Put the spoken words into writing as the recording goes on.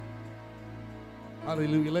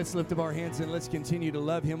Hallelujah. Let's lift up our hands and let's continue to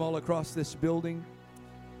love Him all across this building.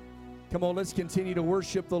 Come on, let's continue to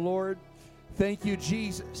worship the Lord. Thank you,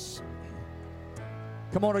 Jesus.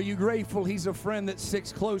 Come on, are you grateful He's a friend that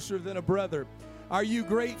sticks closer than a brother? Are you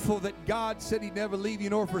grateful that God said He'd never leave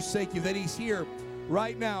you nor forsake you, that He's here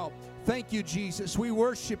right now? Thank you, Jesus. We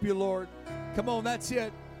worship you, Lord. Come on, that's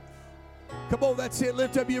it. Come on, that's it.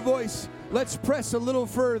 Lift up your voice. Let's press a little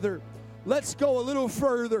further. Let's go a little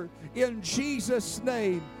further in Jesus'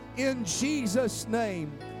 name. In Jesus'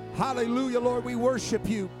 name. Hallelujah, Lord. We worship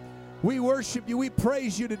you. We worship you. We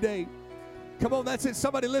praise you today. Come on, that's it.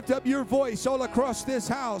 Somebody lift up your voice all across this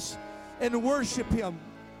house and worship Him.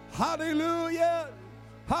 Hallelujah.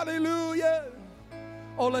 Hallelujah.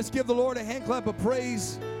 Oh, let's give the Lord a hand clap of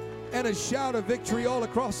praise and a shout of victory all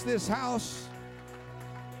across this house.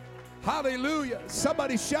 Hallelujah.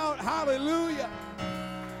 Somebody shout hallelujah.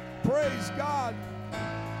 Praise God.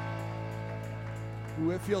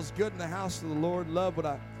 Ooh, it feels good in the house of the Lord. Love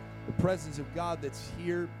the presence of God that's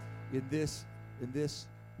here in this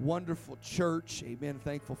wonderful church. Amen.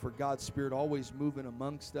 Thankful for God's Spirit always moving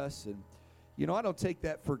amongst us. And, you know, I don't take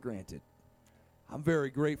that for granted. I'm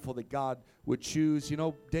very grateful that God would choose. You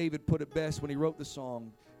know, David put it best when he wrote the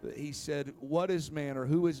song. He said, "What is man, or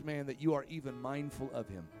who is man, that you are even mindful of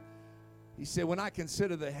him?" He said, "When I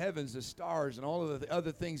consider the heavens, the stars, and all of the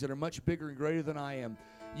other things that are much bigger and greater than I am,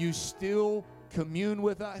 you still commune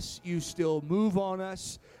with us. You still move on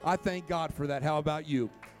us." I thank God for that. How about you?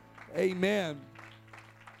 Amen.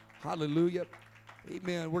 Hallelujah.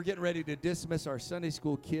 Amen. We're getting ready to dismiss our Sunday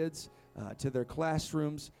school kids to their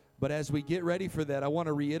classrooms. But as we get ready for that, I want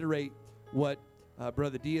to reiterate what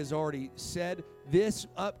Brother D has already said. This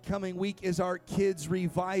upcoming week is our Kids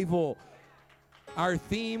Revival. Our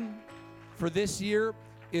theme for this year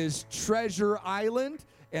is Treasure Island.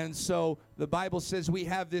 And so the Bible says we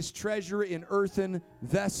have this treasure in earthen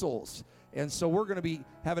vessels. And so we're going to be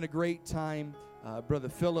having a great time. Brother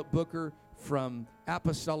Philip Booker from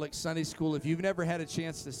Apostolic Sunday School. If you've never had a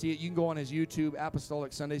chance to see it, you can go on his YouTube,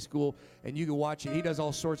 Apostolic Sunday School, and you can watch it. He does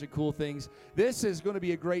all sorts of cool things. This is going to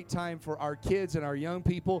be a great time for our kids and our young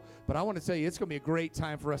people, but I want to tell you, it's going to be a great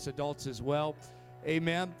time for us adults as well.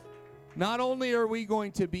 Amen. Not only are we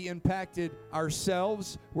going to be impacted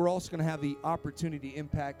ourselves, we're also going to have the opportunity to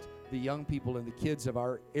impact the young people and the kids of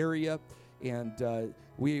our area. And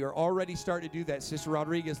we are already starting to do that. Sister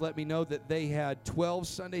Rodriguez let me know that they had 12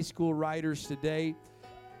 Sunday school riders today.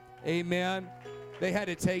 Amen. They had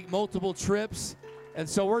to take multiple trips. And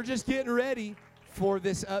so we're just getting ready for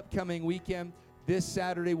this upcoming weekend. This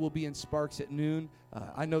Saturday we'll be in Sparks at noon.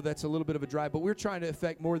 I know that's a little bit of a drive, but we're trying to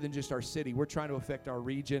affect more than just our city. We're trying to affect our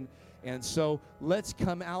region. And so let's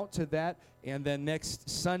come out to that. And then next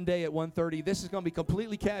Sunday at 1:30, this is going to be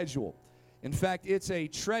completely casual. In fact, it's a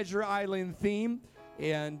Treasure Island theme,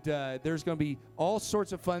 and there's going to be all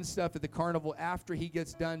sorts of fun stuff at the carnival after he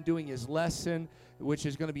gets done doing his lesson, which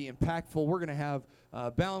is going to be impactful. We're going to have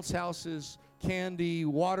bounce houses, candy,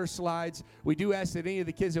 water slides. We do ask that any of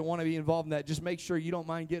the kids that want to be involved in that, just make sure you don't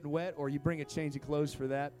mind getting wet, or you bring a change of clothes for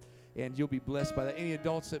that, and you'll be blessed by that. Any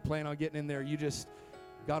adults that plan on getting in there,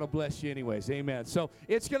 God will bless you anyways. Amen. So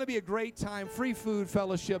it's going to be a great time, free food,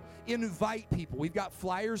 fellowship. Invite people. We've got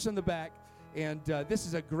flyers in the back. And this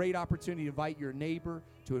is a great opportunity to invite your neighbor,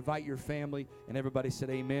 to invite your family, and everybody said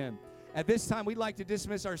amen. At this time, we'd like to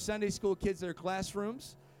dismiss our Sunday school kids to their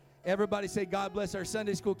classrooms. Everybody say, God bless our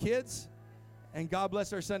Sunday school kids, and God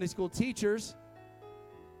bless our Sunday school teachers.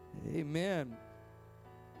 Amen.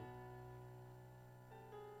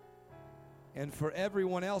 And for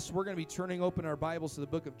everyone else, we're going to be turning open our Bibles to the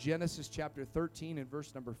book of Genesis chapter 13 and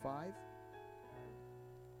verse number 5.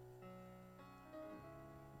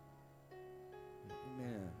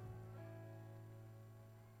 Amen.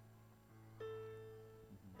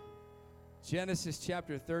 Genesis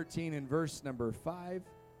chapter 13 and verse number 5.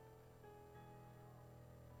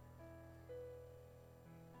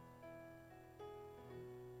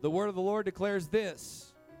 The word of the Lord declares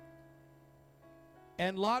this: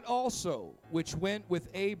 "And Lot also, which went with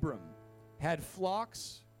Abram, had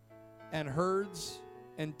flocks and herds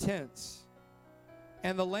and tents,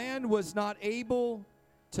 and the land was not able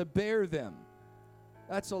to bear them."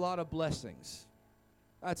 That's a lot of blessings.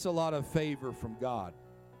 That's a lot of favor from God.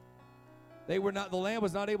 The land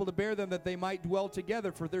was not able to bear them, that they might dwell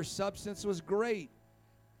together, for their substance was great,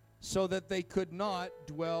 so that they could not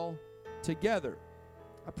dwell together.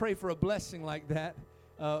 I pray for a blessing like that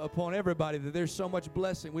upon everybody, that there's so much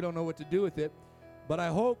blessing, we don't know what to do with it. But I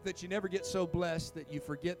hope that you never get so blessed that you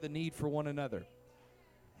forget the need for one another.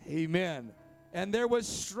 Amen. And there was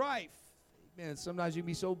strife. Amen. Sometimes you can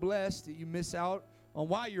be so blessed that you miss out on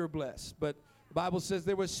why you're blessed. But The Bible says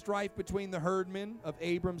there was strife between the herdmen of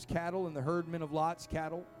Abram's cattle and the herdmen of Lot's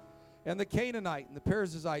cattle. And the Canaanite and the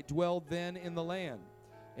Perizzite dwelled then in the land.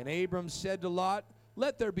 And Abram said to Lot,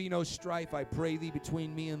 let there be no strife, I pray thee,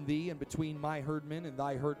 between me and thee, and between my herdmen and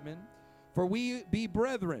thy herdmen. For we be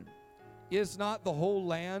brethren. Is not the whole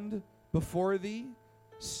land before thee?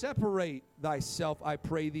 Separate thyself, I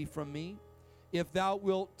pray thee, from me. If thou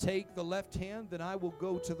wilt take the left hand, then I will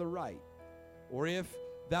go to the right. Or if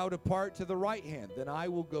thou depart to the right hand, then I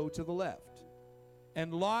will go to the left.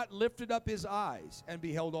 And Lot lifted up his eyes, and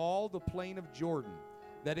beheld all the plain of Jordan,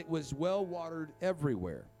 that it was well watered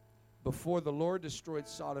everywhere, before the Lord destroyed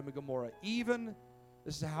Sodom and Gomorrah. Even,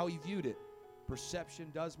 this is how he viewed it, perception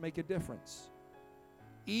does make a difference.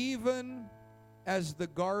 Even as the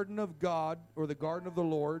garden of God, or the garden of the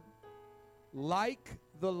Lord, like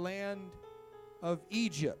the land of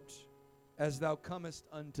Egypt, as thou comest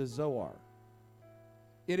unto Zoar.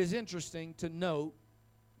 It is interesting to note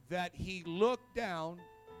that he looked down,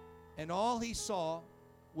 and all he saw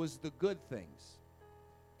was the good things.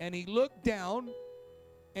 And he looked down,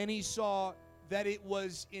 and he saw that it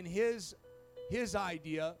was in his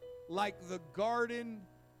idea like the garden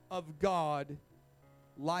of God,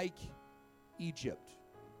 like Egypt.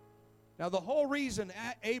 Now, the whole reason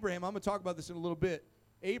Abraham, I'm going to talk about this in a little bit,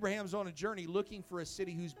 Abraham's on a journey looking for a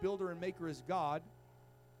city whose builder and maker is God.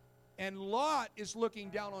 And Lot is looking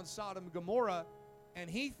down on Sodom and Gomorrah, and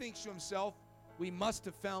he thinks to himself, we must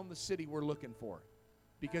have found the city we're looking for,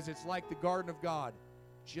 because it's like the garden of God,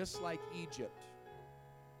 just like Egypt.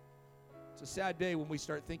 It's a sad day when we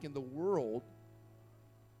start thinking the world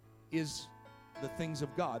is the things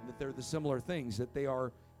of God, that they're the similar things, that they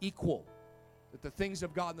are equal, that the things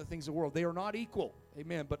of God and the things of the world, they are not equal.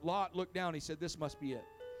 Amen. But Lot looked down, he said, this must be it.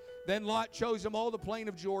 Then Lot chose him all the plain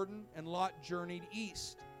of Jordan, and Lot journeyed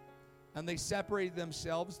east. And they separated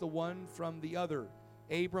themselves, the one from the other.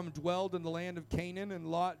 Abram dwelled in the land of Canaan, and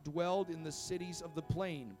Lot dwelled in the cities of the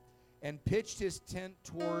plain, and pitched his tent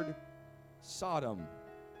toward Sodom.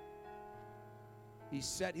 He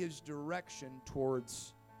set his direction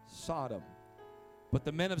towards Sodom. But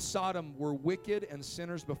the men of Sodom were wicked and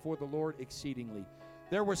sinners before the Lord exceedingly.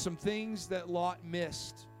 There were some things that Lot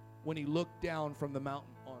missed when he looked down from the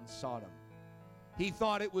mountain on Sodom. He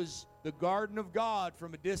thought it was the garden of God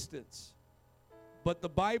from a distance. But the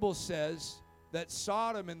Bible says that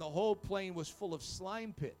Sodom and the whole plain was full of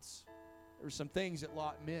slime pits. There were some things that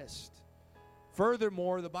Lot missed.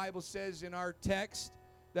 Furthermore, the Bible says in our text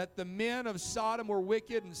that the men of Sodom were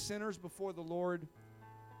wicked and sinners before the Lord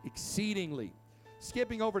exceedingly.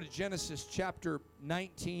 Skipping over to Genesis chapter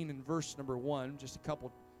 19 and verse number 1, just a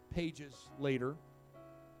couple pages later.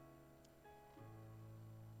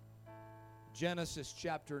 Genesis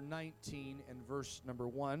chapter 19 and verse number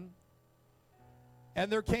 1.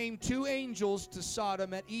 And there came two angels to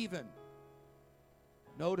Sodom at even.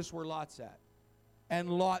 Notice where Lot's at.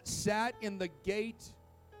 And Lot sat in the gate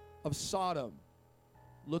of Sodom,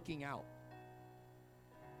 looking out.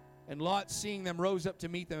 And Lot, seeing them, rose up to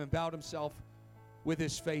meet them and bowed himself with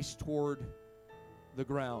his face toward the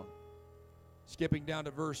ground. Skipping down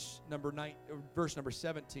to verse number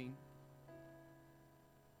 17.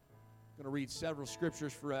 I'm going to read several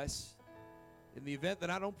scriptures for us. In the event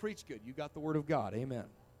that I don't preach good, you got the word of God. Amen.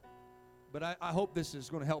 But I hope this is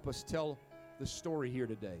going to help us tell the story here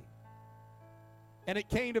today. And it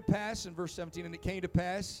came to pass, in verse 17, and it came to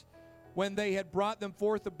pass, when they had brought them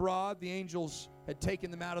forth abroad, the angels had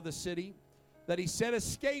taken them out of the city, that he said,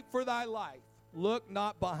 escape for thy life. Look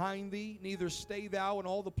not behind thee, neither stay thou in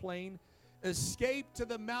all the plain. Escape to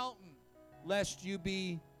the mountain, lest you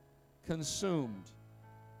be consumed.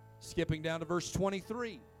 Skipping down to verse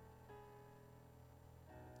 23.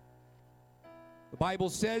 The Bible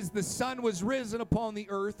says, the sun was risen upon the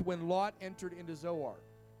earth when Lot entered into Zoar.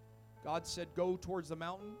 God said, go towards the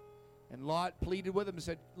mountain. And Lot pleaded with him and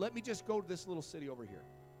said, let me just go to this little city over here.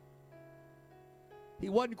 He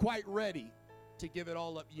wasn't quite ready to give it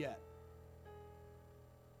all up yet.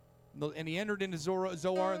 And he entered into Zoar,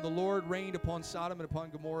 and the Lord rained upon Sodom and upon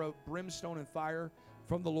Gomorrah brimstone and fire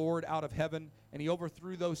from the Lord out of heaven. And he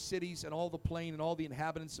overthrew those cities and all the plain and all the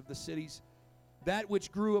inhabitants of the cities, that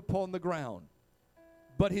which grew upon the ground.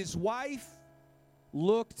 But his wife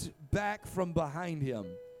looked back from behind him,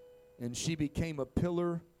 and she became a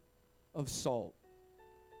pillar of salt.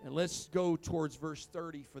 And let's go towards verse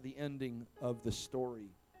 30 for the ending of the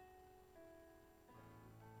story.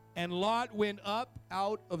 And Lot went up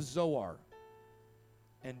out of Zoar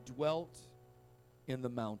and dwelt in the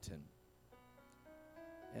mountain.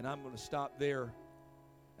 And I'm going to stop there.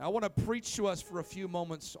 I want to preach to us for a few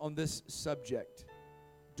moments on this subject.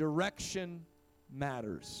 Direction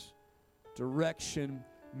matters. Direction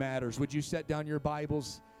matters. Would you set down your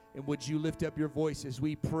Bibles and would you lift up your voice as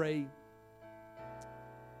we pray?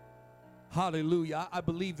 Hallelujah. I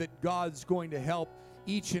believe that God's going to help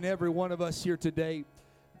each and every one of us here today.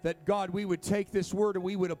 That God, we would take this word and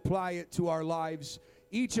we would apply it to our lives.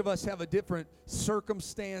 Each of us have a different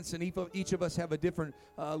circumstance and each of us have a different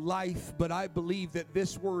life, but I believe that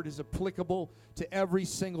this word is applicable to every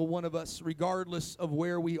single one of us, regardless of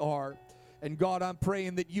where we are. And God, I'm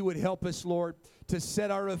praying that you would help us, Lord, to set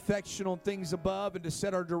our affection on things above and to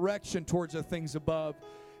set our direction towards the things above.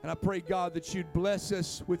 And I pray, God, that you'd bless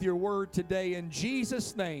us with your word today in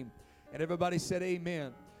Jesus' name. And everybody said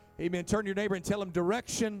amen. Amen. Turn to your neighbor and tell him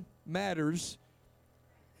direction matters.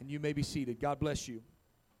 And you may be seated. God bless you.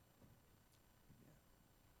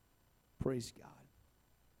 Praise God.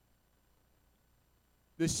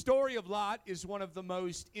 The story of Lot is one of the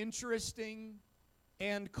most interesting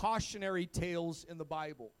and cautionary tales in the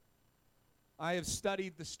Bible. I have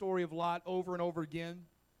studied the story of Lot over and over again.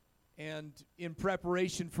 And in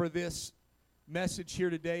preparation for this message here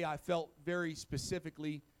today, I felt very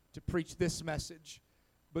specifically to preach this message.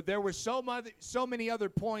 But there were so many other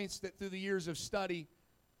points that through the years of study,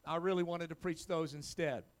 I really wanted to preach those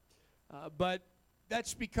instead. But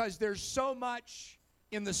that's because there's so much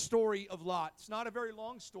in the story of Lot. It's not a very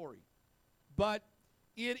long story, but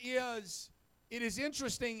it is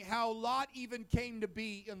interesting how Lot even came to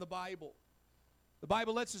be in the Bible. The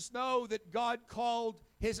Bible lets us know that God called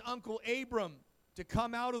his uncle Abram to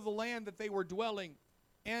come out of the land that they were dwelling.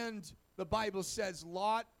 And the Bible says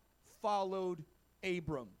Lot followed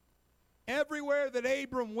Abram. Everywhere that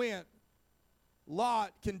Abram went,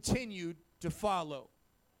 Lot continued to follow.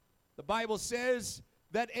 The Bible says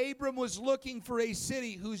that Abram was looking for a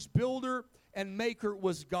city whose builder and maker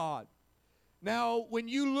was God. Now, when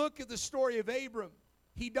you look at the story of Abram,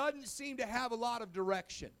 he doesn't seem to have a lot of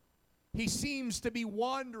direction. He seems to be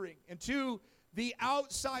wandering. And to the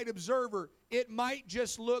outside observer, it might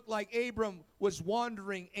just look like Abram was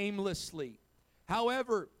wandering aimlessly.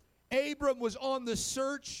 However, Abram was on the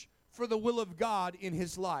search for the will of God in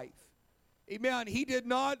his life. Amen. He did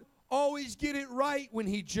not always get it right when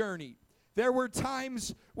he journeyed. There were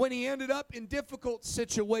times when he ended up in difficult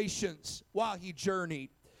situations while he journeyed.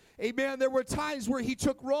 Amen. There were times where he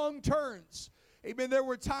took wrong turns. Amen. There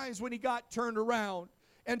were times when he got turned around.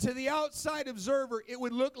 And to the outside observer, it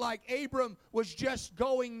would look like Abram was just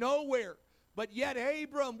going nowhere. But yet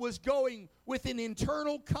Abram was going with an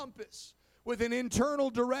internal compass, with an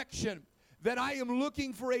internal direction, that I am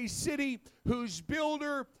looking for a city whose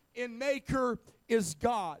builder and maker is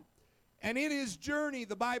God. And in his journey,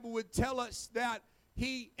 the Bible would tell us that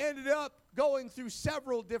he ended up going through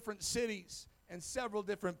several different cities and several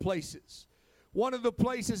different places. One of the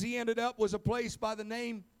places he ended up was a place by the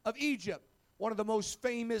name of Egypt, one of the most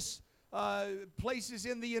famous places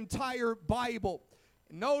in the entire Bible.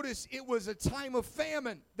 Notice it was a time of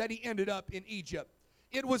famine that he ended up in Egypt.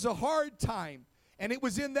 It was a hard time. And it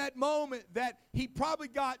was in that moment that he probably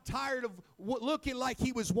got tired of looking like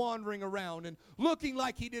he was wandering around and looking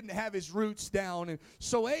like he didn't have his roots down. And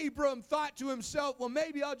so Abram thought to himself, well,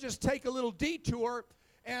 maybe I'll just take a little detour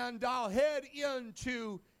and I'll head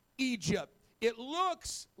into Egypt. It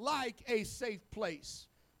looks like a safe place,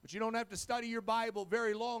 but you don't have to study your Bible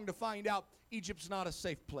very long to find out Egypt's not a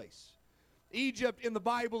safe place. Egypt in the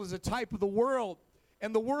Bible is a type of the world,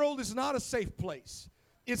 and the world is not a safe place.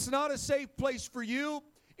 It's not a safe place for you.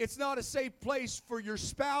 It's not a safe place for your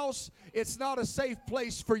spouse. It's not a safe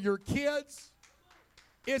place for your kids.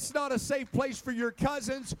 It's not a safe place for your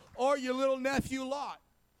cousins or your little nephew Lot.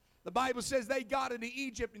 The Bible says they got into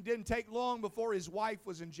Egypt and didn't take long before his wife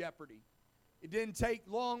was in jeopardy. It didn't take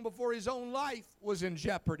long before his own life was in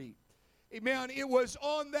jeopardy. Amen. It was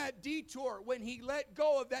on that detour when he let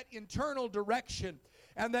go of that internal direction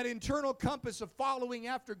and that internal compass of following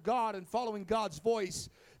after God and following God's voice.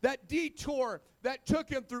 That detour that took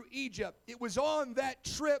him through Egypt, it was on that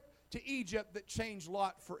trip to Egypt that changed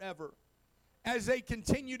Lot forever. As they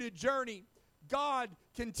continued to journey, God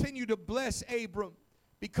continued to bless Abram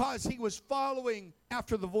because he was following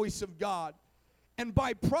after the voice of God. And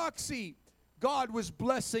by proxy, God was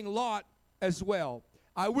blessing Lot as well.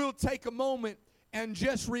 I will take a moment and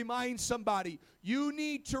just remind somebody, you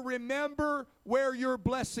need to remember where your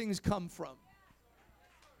blessings come from.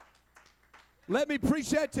 Let me preach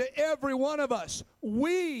that to every one of us.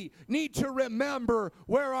 We need to remember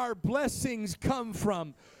where our blessings come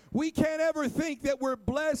from. We can't ever think that we're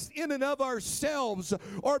blessed in and of ourselves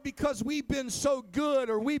or because we've been so good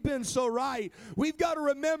or we've been so right. We've got to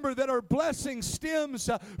remember that our blessing stems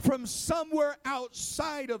from somewhere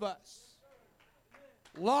outside of us.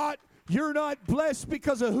 Lot You're not blessed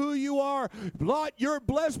because of who you are. Lot, you're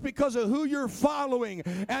blessed because of who you're following.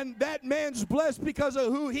 And that man's blessed because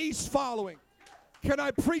of who he's following. Can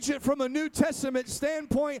I preach it from a New Testament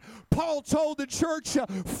standpoint? Paul told the church,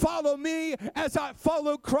 follow me as I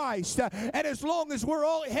follow Christ. And as long as we're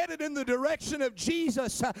all headed in the direction of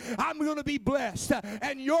Jesus, I'm going to be blessed.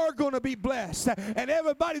 And you're going to be blessed. And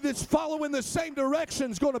everybody that's following the same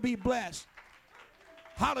direction is going to be blessed.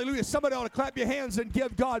 Hallelujah. Somebody ought to clap your hands and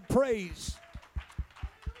give God praise.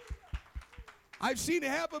 I've seen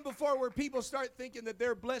it happen before where people start thinking that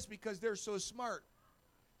they're blessed because they're so smart.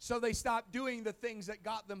 So they stop doing the things that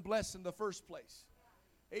got them blessed in the first place.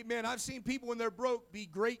 Amen. I've seen people when they're broke be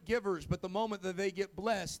great givers, but the moment that they get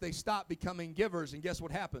blessed, they stop becoming givers, and guess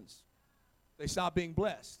what happens? They stop being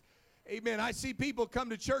blessed. Amen. I see people come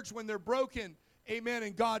to church when they're broken, amen,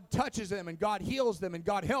 and God touches them, and God heals them, and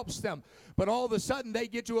God helps them. But all of a sudden, they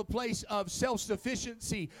get to a place of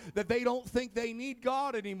self-sufficiency that they don't think they need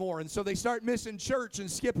God anymore. And so they start missing church and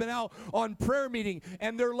skipping out on prayer meeting,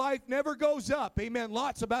 and their life never goes up. Amen.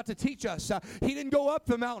 Lot's about to teach us. He didn't go up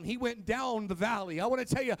the mountain. He went down the valley. I want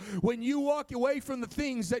to tell you, when you walk away from the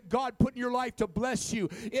things that God put in your life to bless you,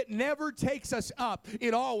 it never takes us up.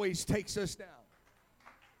 It always takes us down.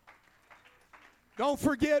 Don't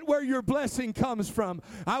forget where your blessing comes from.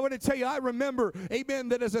 I want to tell you, I remember, amen,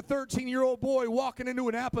 that as a 13-year-old boy walking into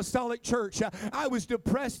an apostolic church, I was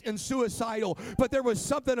depressed and suicidal, but there was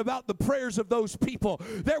something about the prayers of those people.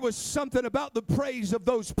 There was something about the praise of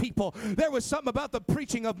those people. There was something about the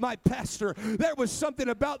preaching of my pastor. There was something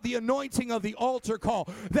about the anointing of the altar call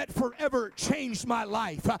that forever changed my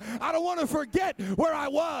life. I don't want to forget where I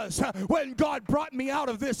was when God brought me out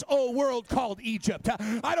of this old world called Egypt.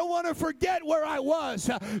 I don't want to forget where I was,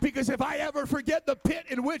 because if I ever forget the pit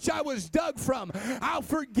in which I was dug from, I'll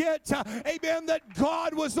forget, amen, that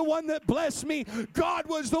God was the one that blessed me. God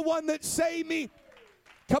was the one that saved me.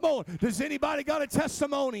 Come on, does anybody got a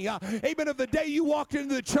testimony? Amen, of the day you walked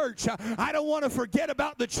into the church. I don't want to forget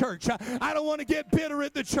about the church. I don't want to get bitter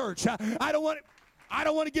at the church. I don't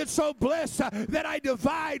want to get so blessed that I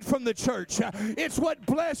divide from the church. It's what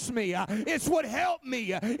blessed me. It's what helped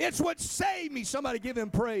me. It's what saved me. Somebody give him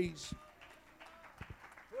praise.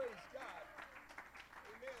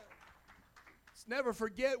 Never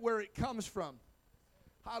forget where it comes from.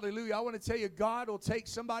 Hallelujah. I want to tell you, God will take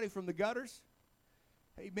somebody from the gutters.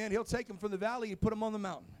 Amen. He'll take them from the valley and put them on the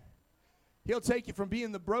mountain. He'll take you from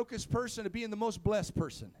being the brokest person to being the most blessed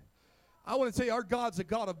person. I want to tell you, our God's a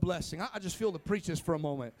God of blessing. I just feel to preach this for a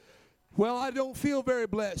moment. Well, I don't feel very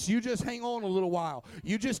blessed. You just hang on a little while.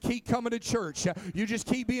 You just keep coming to church. You just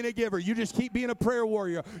keep being a giver. You just keep being a prayer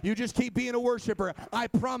warrior. You just keep being a worshiper. I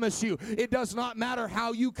promise you, it does not matter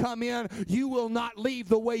how you come in. You will not leave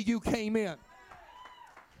the way you came in.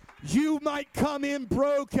 You might come in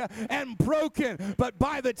broke and broken, but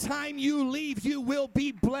by the time you leave, you will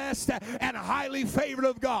be blessed and highly favored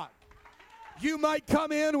of God. You might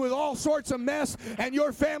come in with all sorts of mess, and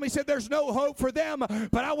your family said there's no hope for them.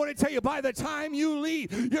 But I want to tell you, by the time you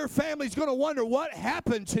leave, your family's going to wonder what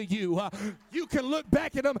happened to you. You can look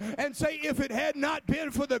back at them and say, if it had not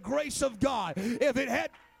been for the grace of God, if it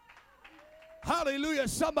had... Hallelujah,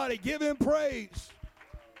 somebody give him praise.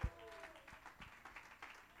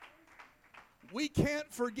 We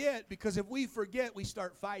can't forget, because if we forget, we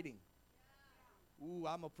start fighting. Ooh,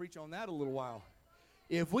 I'm going to preach on that a little while.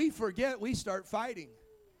 If we forget, we start fighting.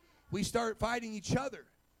 We start fighting each other.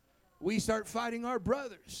 We start fighting our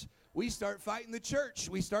brothers. We start fighting the church.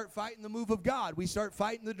 We start fighting the move of God. We start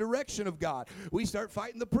fighting the direction of God. We start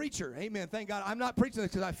fighting the preacher. Amen. Thank God. I'm not preaching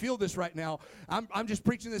this because I feel this right now. I'm just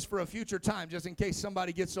preaching this for a future time, just in case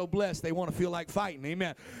somebody gets so blessed they want to feel like fighting.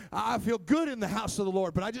 Amen. I feel good in the house of the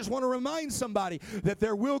Lord, but I just want to remind somebody that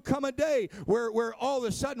there will come a day where all of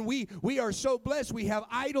a sudden we are so blessed we have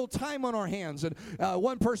idle time on our hands. And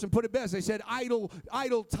one person put it best. They said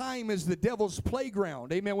idle time is the devil's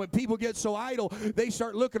playground. Amen. When people get so idle, they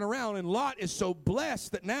start looking around. And Lot is so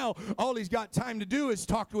blessed that now all he's got time to do is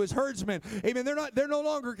talk to his herdsmen. Amen. They're no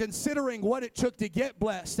longer considering what it took to get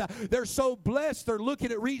blessed. They're so blessed they're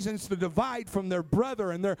looking at reasons to divide from their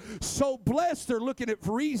brother, and they're so blessed they're looking at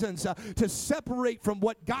reasons to separate from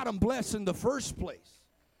what got them blessed in the first place.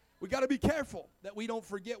 We got to be careful that we don't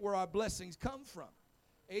forget where our blessings come from.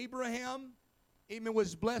 Abraham, amen,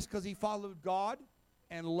 was blessed because he followed God,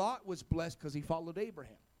 and Lot was blessed because he followed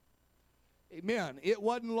Abraham. Amen. It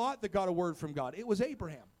wasn't Lot that got a word from God. It was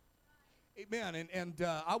Abraham. Amen. And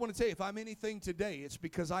I want to tell you, if I'm anything today, it's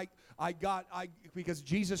because because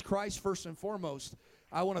Jesus Christ, first and foremost,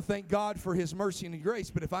 I want to thank God for his mercy and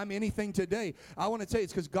grace. But if I'm anything today, I want to tell you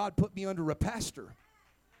it's because God put me under a pastor.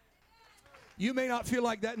 You may not feel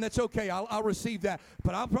like that, and that's okay. I'll receive that.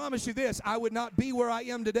 But I'll promise you this, I would not be where I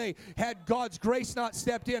am today had God's grace not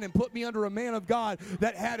stepped in and put me under a man of God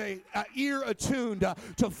that had a ear attuned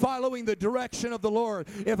to following the direction of the Lord.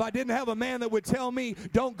 If I didn't have a man that would tell me,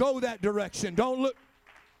 don't go that direction, don't look.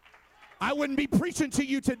 I wouldn't be preaching to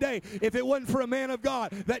you today if it wasn't for a man of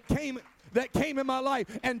God that came in my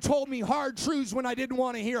life and told me hard truths when I didn't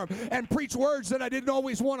want to hear them, and preached words that I didn't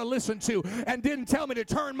always want to listen to, and didn't tell me to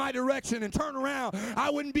turn my direction and turn around.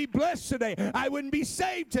 I wouldn't be blessed today. I wouldn't be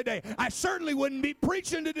saved today. I certainly wouldn't be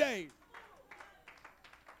preaching today.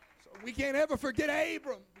 So we can't ever forget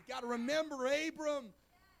Abram. We got to remember Abram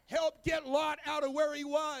helped get Lot out of where he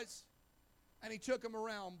was. And he took him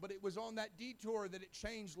around, but it was on that detour that it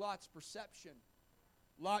changed Lot's perception.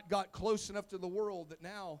 Lot got close enough to the world that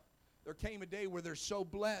now there came a day where they're so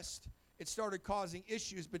blessed, it started causing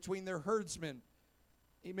issues between their herdsmen,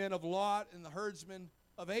 amen, of Lot and the herdsmen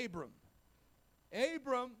of Abram.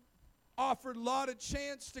 Abram offered Lot a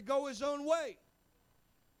chance to go his own way.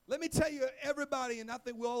 Let me tell you, everybody, and I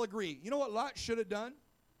think we'll all agree, you know what Lot should have done?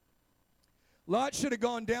 Lot should have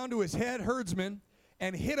gone down to his head herdsman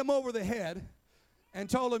and hit him over the head and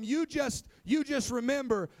told him, you just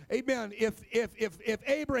remember, amen, if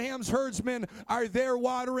Abraham's herdsmen are there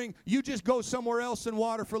watering, you just go somewhere else and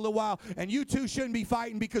water for a little while, and you two shouldn't be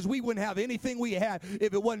fighting, because we wouldn't have anything we had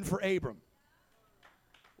if it wasn't for Abram.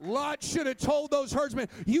 Lot should have told those herdsmen,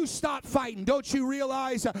 you stop fighting. Don't you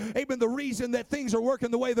realize, amen, the reason that things are working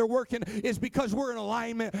the way they're working is because we're in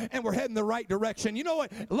alignment and we're heading the right direction. You know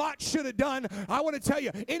what Lot should have done? I want to tell you,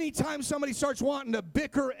 anytime somebody starts wanting to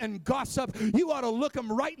bicker and gossip, you ought to look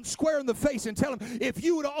them right and square in the face and tell them, if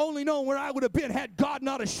you would have only known where I would have been had God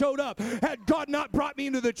not have showed up, had God not brought me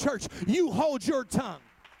into the church, you hold your tongue.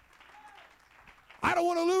 I don't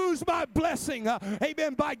want to lose my blessing,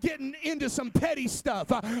 amen, by getting into some petty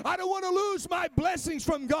stuff. I don't want to lose my blessings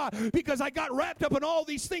from God because I got wrapped up in all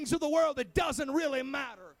these things of the world that doesn't really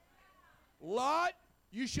matter. Lot,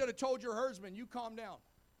 you should have told your herdsman, you calm down.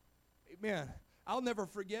 Amen. I'll never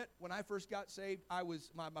forget when I first got saved. I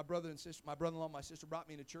was my brother and sister, my brother-in-law, and my sister brought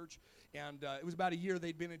me into church, and it was about a year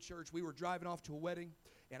they'd been in church. We were driving off to a wedding,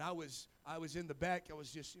 and I was in the back. I was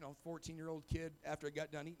just 14-year-old kid. After I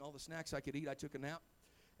got done eating all the snacks I could eat, I took a nap.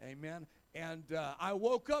 Amen. And I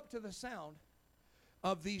woke up to the sound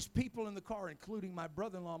of these people in the car, including my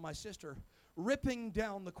brother-in-law and my sister, ripping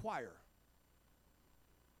down the choir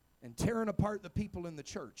and tearing apart the people in the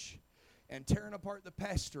church, and tearing apart the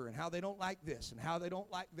pastor and how they don't like this and how they don't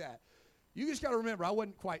like that. You just got to remember, I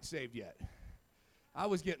wasn't quite saved yet. I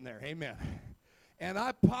was getting there. Amen. And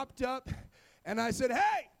I popped up and I said,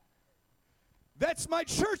 hey, that's my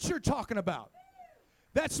church you're talking about.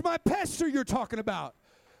 That's my pastor you're talking about.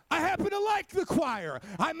 I happen to like the choir.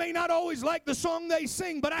 I may not always like the song they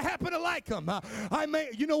sing, but I happen to like them.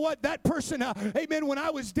 You know what? That person, amen, when I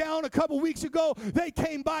was down a couple weeks ago, they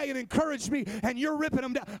came by and encouraged me, and you're ripping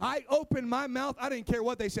them down. I opened my mouth. I didn't care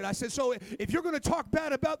what they said. I said, so if you're going to talk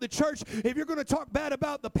bad about the church, if you're going to talk bad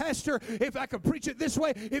about the pastor, if I could preach it this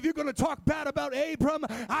way, if you're going to talk bad about Abram,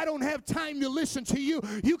 I don't have time to listen to you.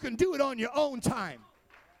 You can do it on your own time.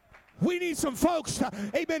 We need some folks,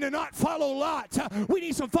 amen, to not follow Lot. We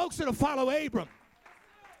need some folks that'll follow Abram.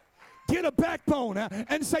 Get a backbone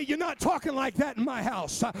and say, you're not talking like that in my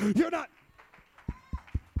house. You're not.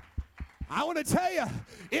 I want to tell you,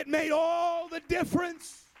 it made all the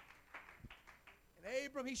difference. And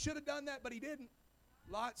Abram, he should have done that, but he didn't.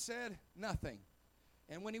 Lot said nothing.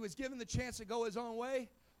 And when he was given the chance to go his own way,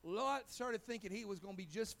 Lot started thinking he was going to be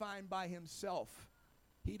just fine by himself.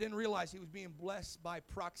 He didn't realize he was being blessed by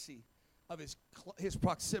proxy of his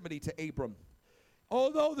proximity to Abram.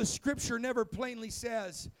 Although the scripture never plainly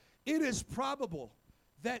says, it is probable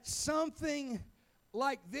that something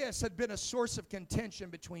like this had been a source of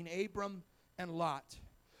contention between Abram and Lot.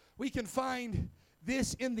 We can find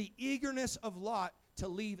this in the eagerness of Lot to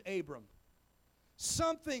leave Abram.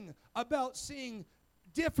 Something about seeing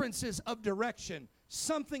differences of direction.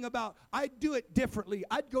 Something about, I'd do it differently.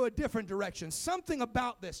 I'd go a different direction. Something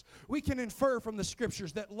about this we can infer from the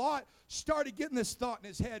scriptures that Lot started getting this thought in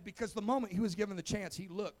his head because the moment he was given the chance, he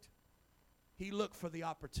looked. He looked for the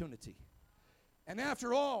opportunity. And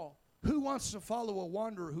after all, who wants to follow a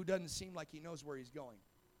wanderer who doesn't seem like he knows where he's going?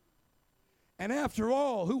 And after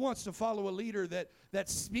all, who wants to follow a leader that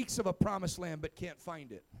speaks of a promised land but can't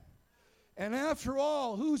find it? And after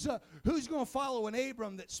all, who's going to follow an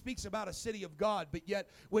Abram that speaks about a city of God, but yet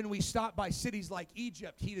when we stop by cities like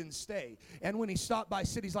Egypt, he didn't stay. And when he stopped by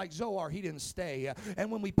cities like Zoar, he didn't stay. And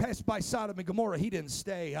when we passed by Sodom and Gomorrah, he didn't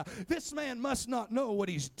stay. This man must not know what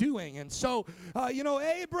he's doing. And so,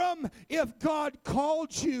 Abram, if God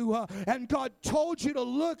called you and God told you to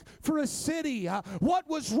look for a city, what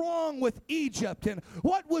was wrong with Egypt? And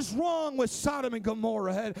what was wrong with Sodom and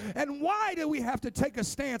Gomorrah? And why do we have to take a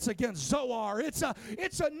stance against Zoar? It's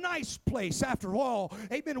a nice place after all.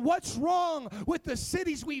 Amen. What's wrong with the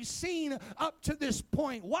cities we've seen up to this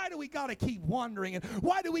point? Why do we got to keep wandering? And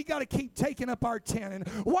why do we got to keep taking up our tent? And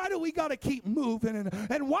why do we got to keep moving?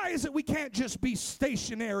 And why is it we can't just be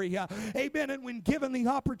stationary? Amen. And when given the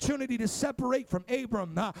opportunity to separate from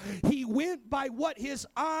Abram, he went by what his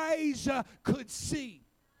eyes could see.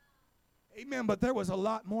 Amen. But there was a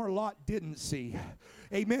lot more Lot didn't see.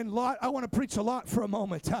 Amen. Lot, I want to preach a lot for a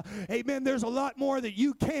moment. Amen. There's a lot more that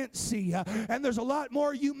you can't see. And there's a lot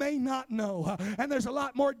more you may not know. And there's a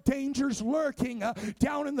lot more dangers lurking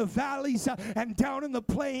down in the valleys and down in the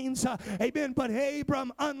plains. Amen. But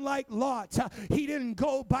Abram, unlike Lot, he didn't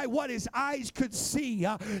go by what his eyes could see.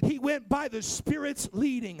 He went by the Spirit's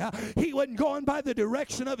leading. He wasn't going by the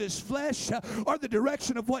direction of his flesh or the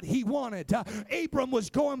direction of what he wanted. Abram was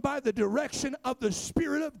going by the direction of the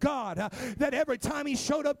Spirit of God. That every time he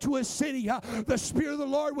showed up to a city, the Spirit of the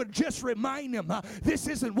Lord would just remind him, this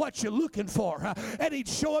isn't what you're looking for. And he'd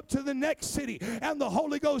show up to the next city, and the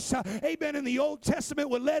Holy Ghost, amen, in the Old Testament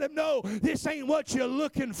would let him know, this ain't what you're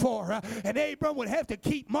looking for. And Abram would have to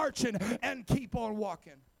keep marching and keep on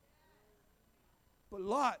walking. But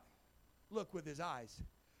Lot looked with his eyes.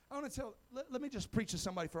 I want to tell, let me just preach to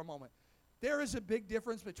somebody for a moment. There is a big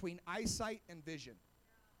difference between eyesight and vision.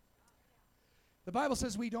 The Bible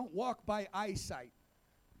says we don't walk by eyesight.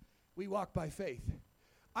 We walk by faith.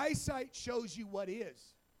 Eyesight shows you what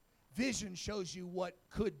is. Vision shows you what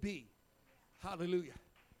could be. Hallelujah.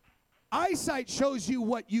 Eyesight shows you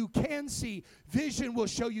what you can see. Vision will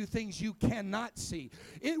show you things you cannot see.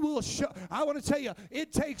 It will show. I want to tell you,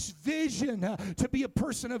 it takes vision to be a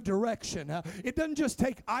person of direction. It doesn't just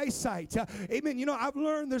take eyesight. Amen. I've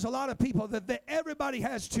learned there's a lot of people that everybody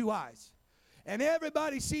has two eyes. And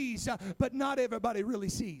everybody sees, but not everybody really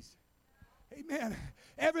sees. Amen.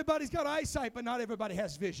 Everybody's got eyesight, but not everybody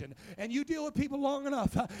has vision. And you deal with people long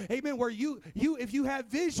enough, amen, where if you have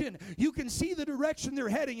vision, you can see the direction they're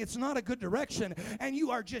heading. It's not a good direction, and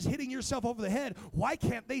you are just hitting yourself over the head. Why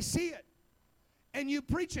can't they see it? And you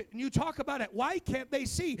preach it, and you talk about it. Why can't they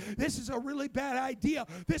see? This is a really bad idea.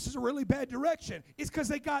 This is a really bad direction. It's because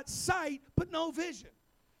they got sight, but no vision.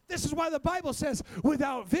 This is why the Bible says,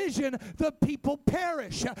 without vision, the people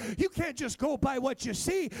perish. You can't just go by what you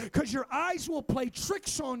see, because your eyes will play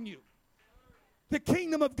tricks on you. The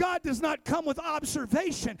kingdom of God does not come with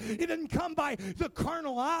observation. It doesn't come by the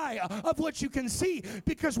carnal eye of what you can see,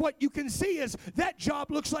 because what you can see is that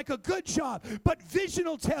job looks like a good job. But vision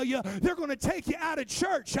will tell you they're going to take you out of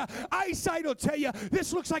church. Eyesight will tell you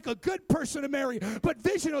this looks like a good person to marry. But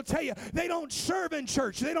vision will tell you they don't serve in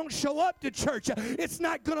church. They don't show up to church. It's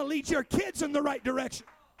not going to lead your kids in the right direction.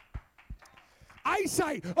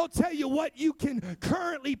 Eyesight will tell you what you can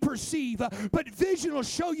currently perceive, but vision will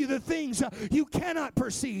show you the things you cannot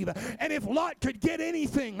perceive. And if Lot could get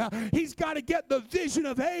anything, he's got to get the vision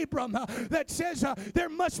of Abram that says there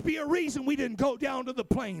must be a reason we didn't go down to the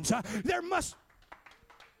plains. There must...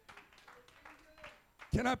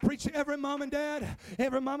 Can I preach to every mom and dad?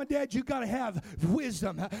 Every mom and dad, you got to have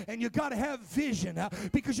wisdom and you got to have vision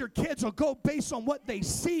because your kids will go based on what they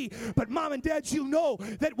see. But mom and dads, you know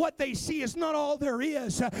that what they see is not all there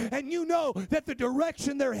is. And you know that the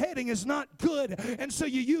direction they're heading is not good. And so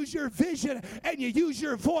you use your vision and you use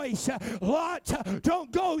your voice. Lot,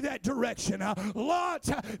 don't go that direction. Lot,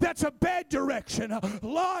 that's a bad direction.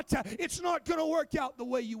 Lot, it's not going to work out the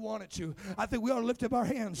way you want it to. I think we ought to lift up our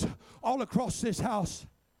hands all across this house.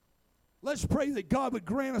 Let's pray that God would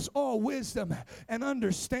grant us all wisdom and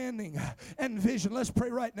understanding and vision. Let's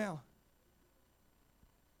pray right now.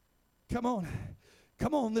 Come on.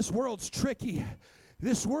 Come on. This world's tricky.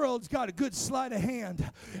 This world's got a good sleight of hand.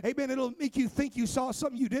 Amen. It'll make you think you saw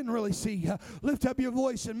something you didn't really see. Lift up your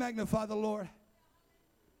voice and magnify the Lord.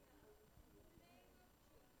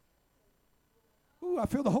 Ooh, I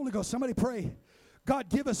feel the Holy Ghost. Somebody pray. God,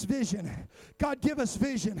 give us vision. God, give us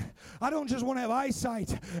vision. I don't just want to have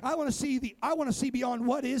eyesight. I want to see beyond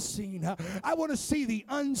what is seen. I want to see the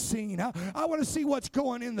unseen. I want to see what's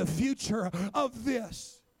going in the future of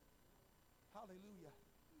this. Hallelujah.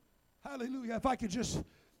 Hallelujah. If I could just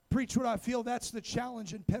preach what I feel, that's the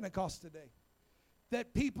challenge in Pentecost today.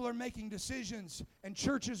 that people are making decisions and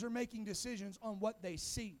churches are making decisions on what they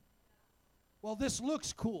see. Well, this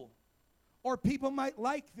looks cool. Or people might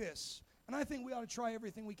like this. And I think we ought to try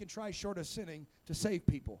everything we can try short of sinning to save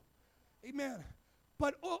people. Amen.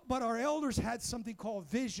 But our elders had something called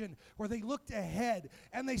vision, where they looked ahead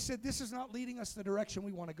and they said, this is not leading us the direction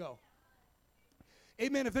we want to go.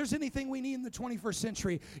 Amen. If there's anything we need in the 21st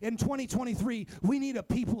century, in 2023, we need a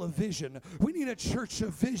people of vision. We need a church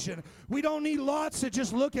of vision. We don't need lots that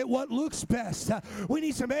just look at what looks best. We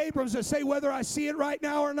need some Abrams that say, whether I see it right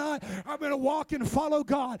now or not, I'm going to walk and follow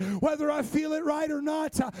God. Whether I feel it right or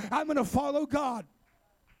not, I'm going to follow God.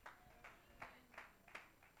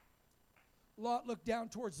 Lot looked down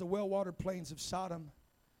towards the well-watered plains of Sodom.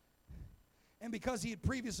 And because he had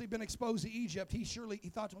previously been exposed to Egypt, he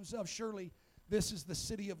thought to himself, surely this is the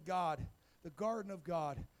city of God, the garden of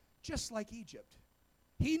God, just like Egypt.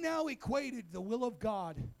 He now equated the will of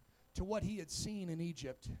God to what he had seen in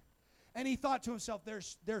Egypt. And he thought to himself,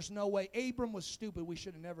 there's no way. Abram was stupid. We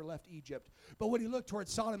should have never left Egypt. But when he looked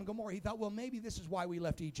towards Sodom and Gomorrah, he thought, well, maybe this is why we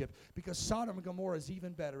left Egypt, because Sodom and Gomorrah is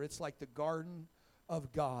even better. It's like the garden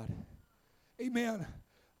of God. Amen.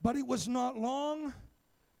 But it was not long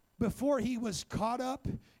before he was caught up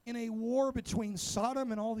in a war between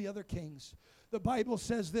Sodom and all the other kings. The Bible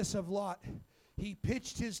says this of Lot: he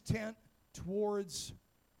pitched his tent towards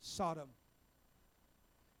Sodom.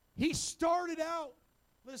 He started out,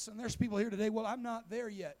 listen, there's people here today, well, I'm not there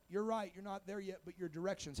yet. You're right, you're not there yet, but your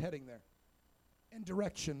direction's heading there. And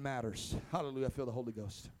direction matters. Hallelujah, I feel the Holy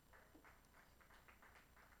Ghost.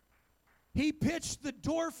 He pitched the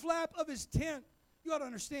door flap of his tent. You ought to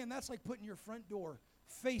understand, that's like putting your front door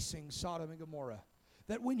facing Sodom and Gomorrah.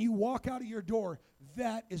 That when you walk out of your door,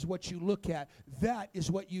 that is what you look at. That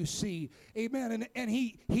is what you see. Amen. And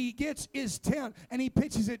he gets his tent and he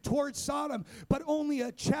pitches it towards Sodom. But only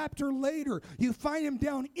a chapter later, you find him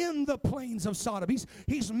down in the plains of Sodom.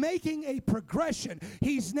 He's making a progression.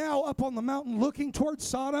 He's now up on the mountain looking towards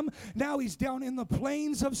Sodom. Now he's down in the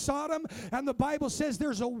plains of Sodom. And the Bible says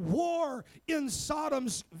there's a war in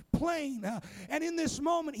Sodom's plain. And in this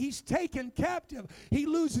moment, he's taken captive. He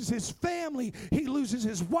loses his family. He loses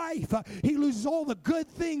his wife. He loses all the good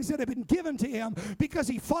things that have been given to him because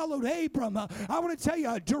he followed Abram. I want to tell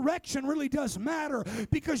you, direction really does matter,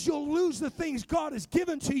 because you'll lose the things God has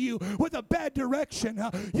given to you with a bad direction.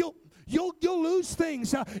 You'll lose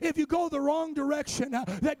things if you go the wrong direction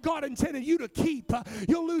that God intended you to keep.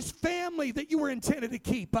 You'll lose family that you were intended to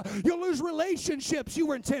keep. You'll lose relationships you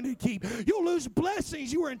were intended to keep. You'll lose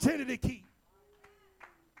blessings you were intended to keep.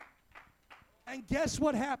 And guess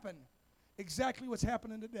what happened? Exactly what's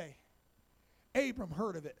happening today. Abram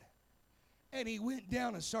heard of it. And he went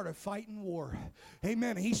down and started fighting war.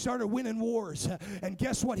 Amen. He started winning wars. And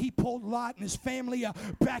guess what? He pulled Lot and his family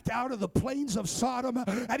back out of the plains of Sodom.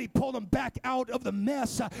 And he pulled them back out of the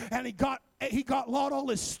mess. And he got Lot all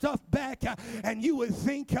his stuff back. And you would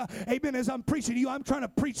think, amen, as I'm preaching to you, I'm trying to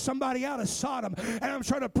preach somebody out of Sodom. And I'm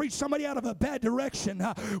trying to preach somebody out of a bad direction.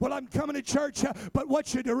 Well, I'm coming to church, but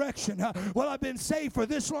what's your direction? Well, I've been saved for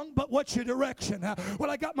this long, but what's your direction?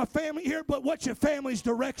 Well, I got my family here, but what's your family's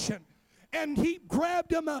direction? And he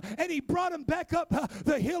grabbed him and he brought him back up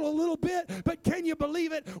the hill a little bit. But can you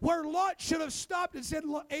believe it? Where Lot should have stopped and said,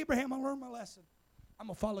 Abraham, I learned my lesson. I'm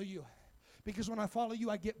going to follow you. Because when I follow you,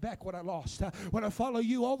 I get back what I lost. When I follow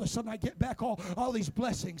you, all of a sudden I get back all these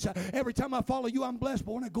blessings. Every time I follow you, I'm blessed.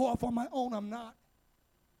 But when I go off on my own, I'm not.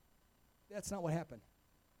 That's not what happened.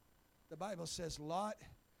 The Bible says Lot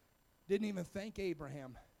didn't even thank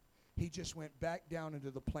Abraham. He just went back down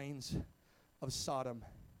into the plains of Sodom.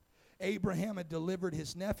 Abraham had delivered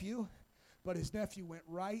his nephew, but his nephew went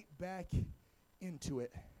right back into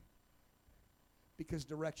it because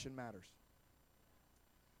direction matters.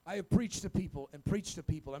 I have preached to people and preached to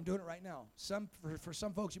people. I'm doing it right now. For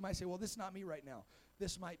some folks, you might say, well, this is not me right now.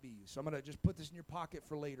 This might be you. So I'm going to just put this in your pocket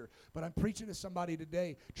for later. But I'm preaching to somebody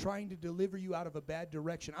today trying to deliver you out of a bad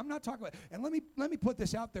direction. I'm not talking about, and let me put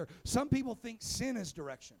this out there. Some people think sin is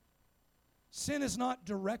direction. Sin is not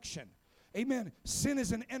direction. Amen. Sin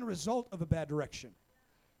is an end result of a bad direction.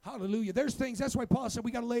 Hallelujah. There's things, that's why Paul said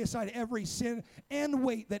we got to lay aside every sin and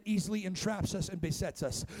weight that easily entraps us and besets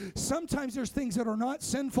us. Sometimes there's things that are not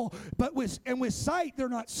sinful, but with sight they're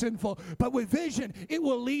not sinful, but with vision it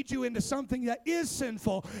will lead you into something that is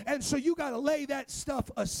sinful. And so you got to lay that stuff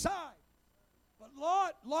aside. But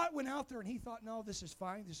Lot went out there and he thought, no, this is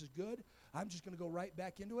fine, this is good. I'm just going to go right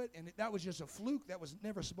back into it. And that was just a fluke. That was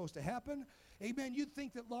never supposed to happen. Amen. You'd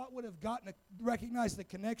think that Lot would have recognized the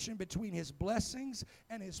connection between his blessings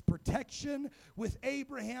and his protection with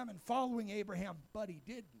Abraham and following Abraham, but he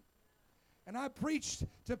didn't. And I preached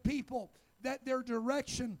to people that their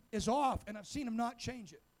direction is off, and I've seen them not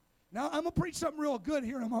change it. Now, I'm going to preach something real good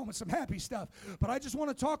here in a moment, some happy stuff. But I just want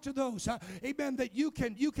to talk to those, amen, that you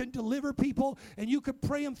can deliver people, and you can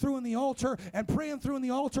pray them through in the altar, and pray them through in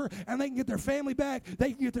the altar, and they can get their family back,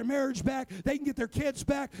 they can get their marriage back, they can get their kids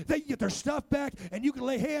back, they can get their stuff back, and you can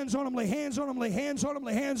lay hands on them, lay hands on them, lay hands on them,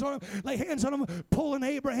 lay hands on them, lay hands on them, pull an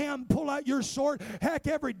Abraham, pull out your sword, hack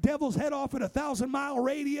every devil's head off in a 1,000-mile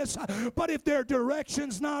radius. But if their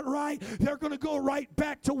direction's not right, they're going to go right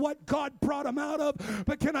back to what God brought them out of.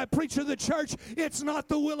 But can I preach to the church? It's not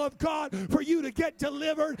the will of God for you to get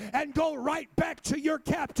delivered and go right back to your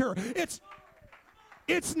captor.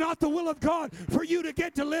 It's not the will of God for you to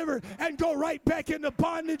get delivered and go right back into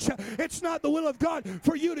bondage. It's not the will of God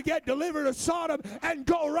for you to get delivered to Sodom and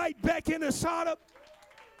go right back into Sodom.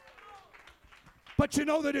 But you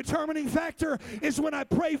know the determining factor is when I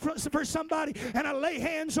pray for somebody and I lay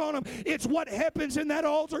hands on them. It's what happens in that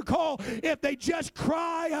altar call. If they just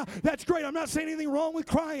cry, that's great. I'm not saying anything wrong with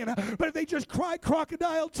crying. But if they just cry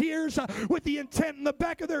crocodile tears with the intent in the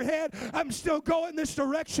back of their head, I'm still going this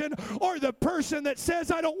direction. Or the person that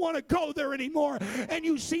says, I don't want to go there anymore. And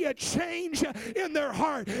you see a change in their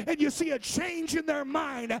heart. And you see a change in their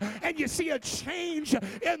mind. And you see a change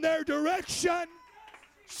in their direction.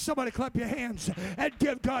 Somebody clap your hands and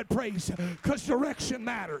give God praise, because direction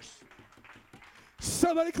matters.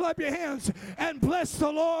 Somebody clap your hands and bless the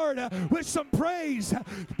Lord with some praise.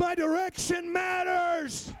 My direction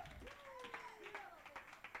matters.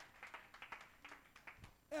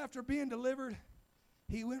 After being delivered,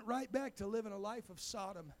 he went right back to living a life of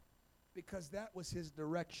Sodom, because that was his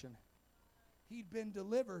direction. He'd been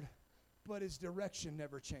delivered, but his direction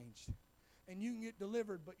never changed. And you can get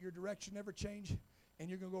delivered, but your direction never changed. And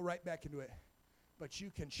you're going to go right back into it. But you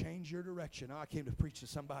can change your direction. Oh, I came to preach to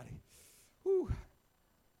somebody. Whew.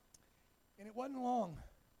 And it wasn't long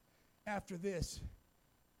after this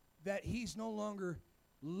that he's no longer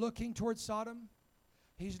looking towards Sodom.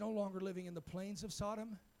 He's no longer living in the plains of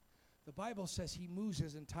Sodom. The Bible says he moves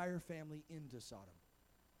his entire family into Sodom.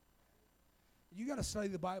 You got to study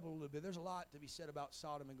the Bible a little bit. There's a lot to be said about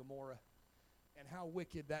Sodom and Gomorrah and how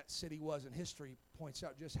wicked that city was. And history points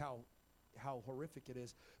out just how horrific it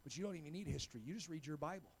is. But you don't even need history. You just read your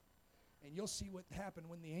Bible, and you'll see what happened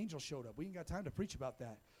when the angel showed up. We ain't got time to preach about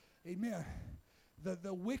that. Amen.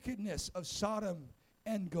 The wickedness of Sodom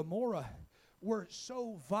and Gomorrah were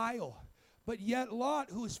so vile. But yet Lot,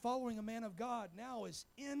 who is following a man of God, now is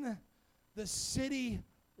in the city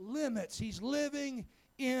limits. He's living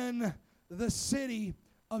in the city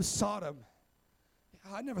of Sodom.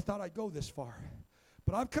 I never thought I'd go this far.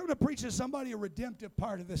 But I've come to preach to somebody a redemptive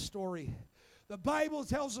part of this story. The Bible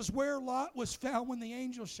tells us where Lot was found when the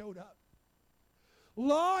angel showed up.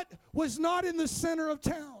 Lot was not in the center of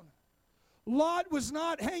town. Lot was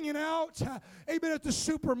not hanging out, amen, at the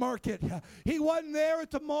supermarket. He wasn't there at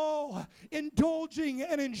the mall indulging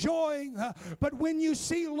and enjoying. But when you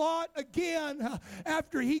see Lot again,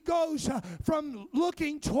 after he goes from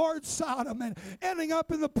looking towards Sodom and ending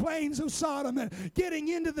up in the plains of Sodom and getting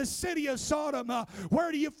into the city of Sodom,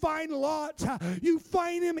 where do you find Lot? You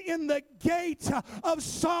find him in the gate of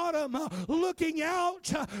Sodom, looking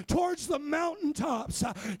out towards the mountaintops.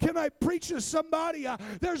 Can I preach to somebody?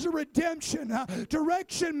 There's a redemption.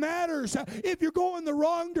 Direction matters if you're going the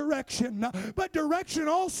wrong direction, but direction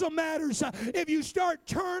also matters if you start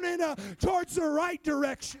turning towards the right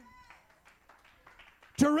direction.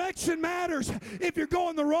 Direction matters if you're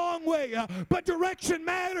going the wrong way, but direction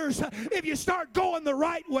matters if you start going the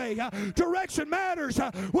right way. Direction matters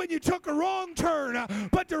when you took a wrong turn,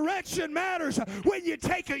 but direction matters when you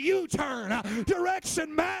take a U-turn.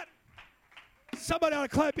 Direction matters. Somebody ought to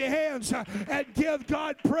clap your hands and give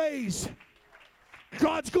God praise.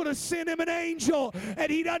 God's going to send him an angel, and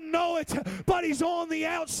he doesn't know it, but he's on the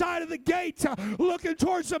outside of the gate looking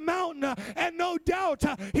towards the mountain, and no doubt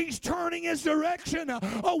he's turning his direction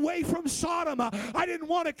away from Sodom. I didn't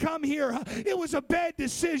want to come here. It was a bad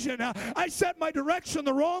decision. I set my direction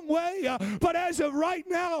the wrong way, but as of right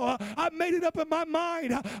now, I've made it up in my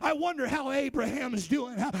mind. I wonder how Abraham's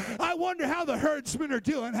doing. I wonder how the herdsmen are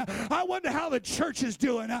doing. I wonder how the church is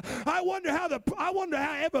doing. I wonder how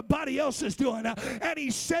everybody else is doing. And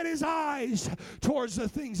he set his eyes towards the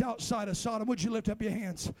things outside of Sodom. Would you lift up your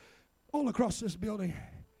hands all across this building?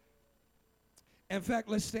 In fact,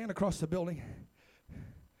 let's stand across the building.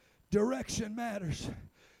 Direction matters.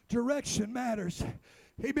 Direction matters.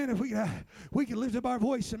 Amen. If we can lift up our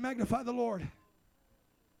voice and magnify the Lord.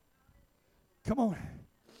 Come on.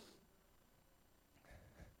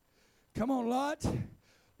 Come on, Lot.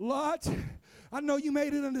 Lot, I know you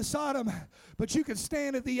made it into Sodom, but you can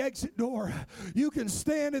stand at the exit door. You can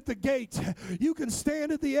stand at the gate. You can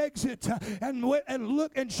stand at the exit and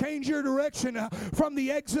look and change your direction from the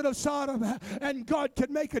exit of Sodom, and God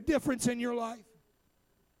can make a difference in your life.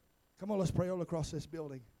 Come on, let's pray all across this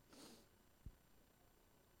building.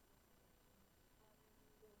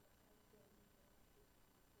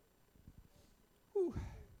 Whew.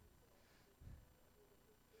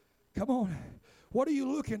 Come on. What are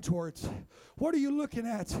you looking towards? What are you looking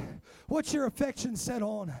at? What's your affection set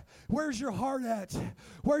on? Where's your heart at?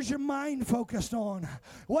 Where's your mind focused on?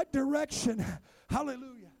 What direction?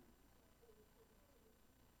 Hallelujah.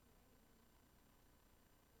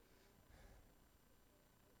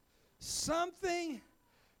 Something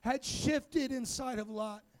had shifted inside of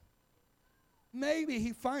Lot. Maybe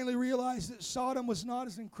he finally realized that Sodom was not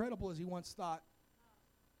as incredible as he once thought.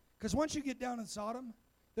 Because once you get down in Sodom,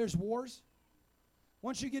 there's wars.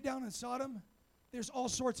 Once you get down in Sodom, there's all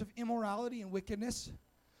sorts of immorality and wickedness.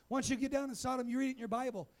 Once you get down in Sodom, you read it in your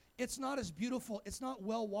Bible. It's not as beautiful. It's not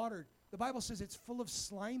well watered. The Bible says it's full of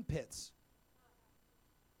slime pits.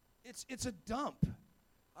 It's a dump.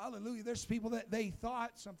 Hallelujah. There's people that they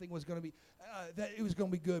thought something was going to be, that it was going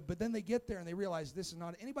to be good, but then they get there and they realize this is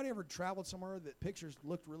not. Anybody ever traveled somewhere that pictures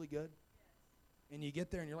looked really good? And you get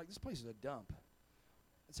there and you're like, this place is a dump.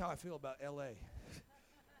 That's how I feel about L.A.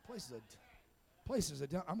 Place is a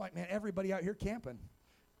dump. I'm like, man, everybody out here camping.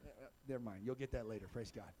 Never mind. You'll get that later.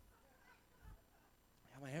 Praise God.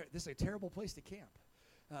 I'm like, this is a terrible place to camp.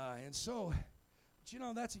 And so, but you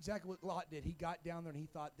know, that's exactly what Lot did. He got down there and he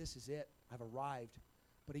thought, this is it. I've arrived.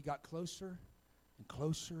 But he got closer and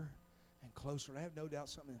closer and closer. And I have no doubt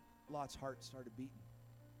something in Lot's heart started beating.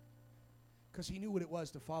 Because he knew what it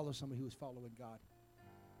was to follow somebody who was following God.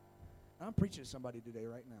 And I'm preaching to somebody today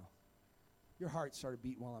right now. Your heart started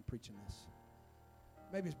beating while I'm preaching this.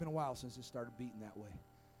 Maybe it's been a while since it started beating that way.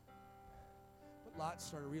 But Lot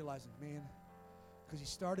started realizing, man, because he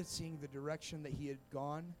started seeing the direction that he had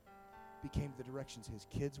gone became the directions his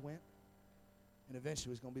kids went. And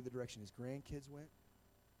eventually it was going to be the direction his grandkids went.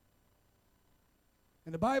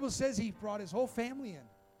 And the Bible says he brought his whole family in.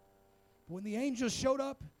 But when the angels showed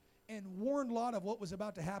up and warned Lot of what was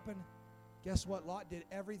about to happen, guess what? Lot did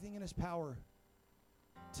everything in his power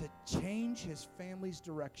to change his family's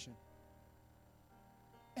direction.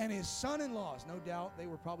 And his son-in-laws, no doubt, they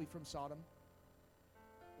were probably from Sodom,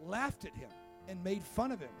 laughed at him and made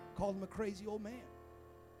fun of him, called him a crazy old man.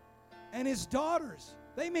 And his daughters,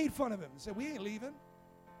 they made fun of him and said, we ain't leaving.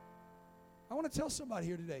 I want to tell somebody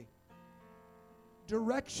here today,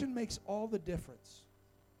 direction makes all the difference.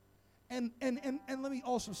 And let me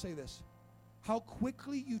also say this. How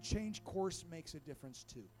quickly you change course makes a difference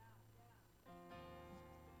too.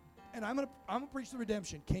 And I'm gonna preach the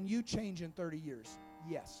redemption. Can you change in 30 years?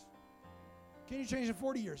 Yes. Can you change in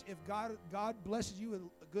 40 years? If God blesses you with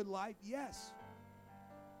a good life, yes.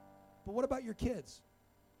 But what about your kids?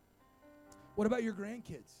 What about your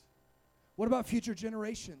grandkids? What about future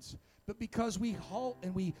generations? But because we halt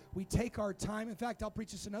and we take our time, in fact, I'll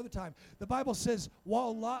preach this another time. The Bible says,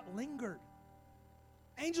 while Lot lingered,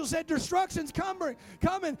 angels said, destruction's coming,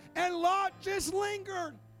 and Lot just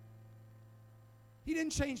lingered. He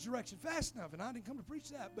didn't change direction fast enough, and I didn't come to preach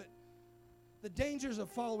that, but the dangers of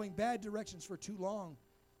following bad directions for too long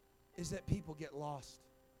is that people get lost.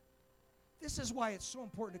 This is why it's so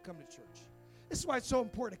important to come to church. This is why it's so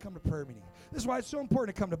important to come to prayer meeting. This is why it's so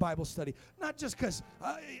important to come to Bible study. Not just because,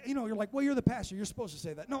 you're like, well, you're the pastor. You're supposed to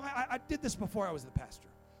say that. No, I did this before I was the pastor.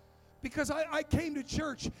 Because I came to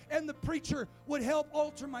church, and the preacher would help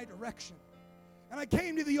alter my direction. And I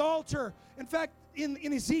came to the altar. In fact,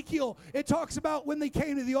 in Ezekiel, it talks about when they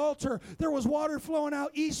came to the altar, there was water flowing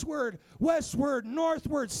out eastward, westward,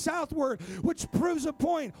 northward, southward, which proves a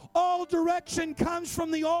point. All direction comes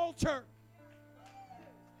from the altar.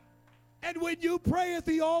 And when you pray at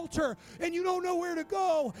the altar and you don't know where to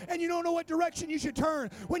go and you don't know what direction you should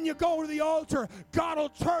turn, when you go to the altar, God will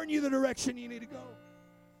turn you the direction you need to go.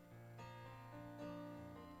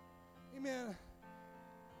 Amen.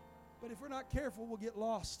 But if we're not careful, we'll get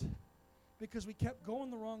lost because we kept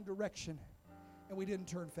going the wrong direction and we didn't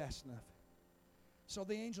turn fast enough. So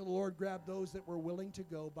the angel of the Lord grabbed those that were willing to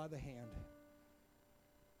go by the hand,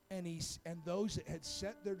 and those that had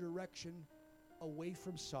set their direction away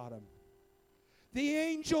from Sodom. The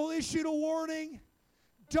angel issued a warning.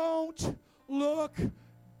 Don't look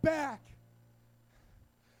back.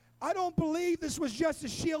 I don't believe this was just to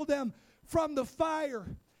shield them from the fire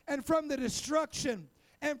and from the destruction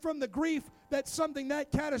and from the grief that something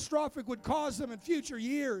that catastrophic would cause them in future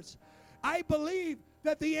years. I believe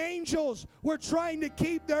that the angels were trying to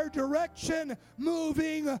keep their direction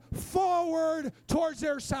moving forward towards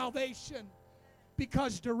their salvation,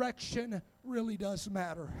 because direction really does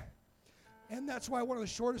matter. And that's why one of the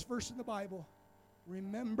shortest verses in the Bible,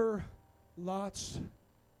 remember Lot's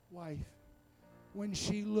wife. When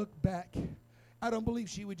she looked back, I don't believe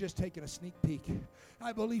she was just taking a sneak peek.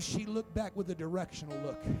 I believe she looked back with a directional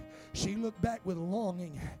look. She looked back with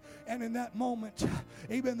longing. And in that moment,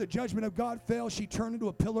 even the judgment of God fell. She turned into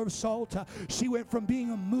a pillar of salt. She went from being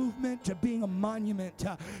a movement to being a monument,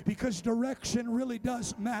 because direction really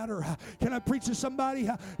does matter. Can I preach to somebody?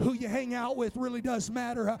 Who you hang out with really does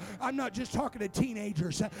matter. I'm not just talking to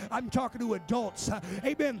teenagers. I'm talking to adults.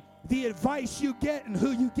 Amen. The advice you get and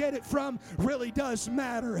who you get it from really does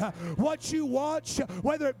matter. What you watch,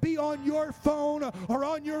 whether it be on your phone or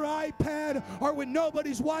on your iPad, or when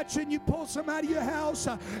nobody's watching, you pull some out of your house.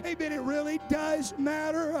 Amen. It really does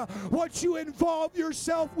matter. What you involve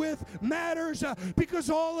yourself with matters,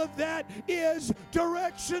 because all of that is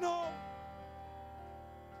directional.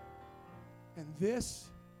 And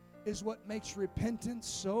this is what makes repentance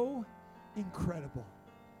so incredible.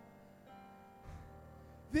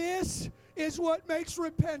 This is what makes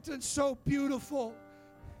repentance so beautiful.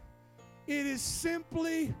 It is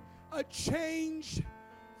simply a change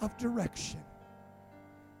of direction.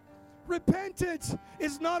 Repentance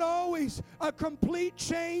is not always a complete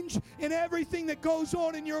change in everything that goes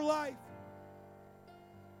on in your life,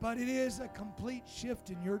 but it is a complete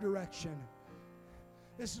shift in your direction.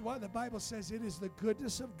 This is why the Bible says it is the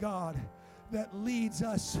goodness of God that leads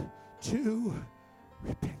us to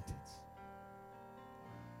repentance.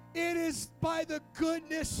 It is by the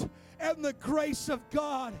goodness and the grace of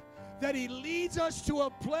God that He leads us to a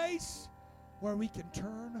place where we can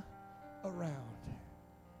turn around.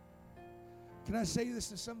 Can I say this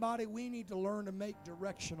to somebody? We need to learn to make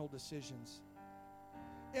directional decisions.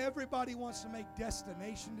 Everybody wants to make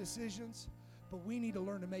destination decisions, but we need to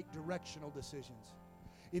learn to make directional decisions.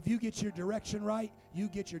 If you get your direction right, you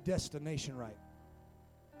get your destination right.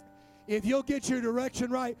 If you'll get your direction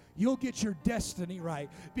right, you'll get your destiny right,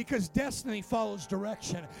 because destiny follows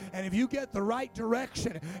direction. And if you get the right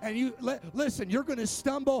direction and you listen, you're going to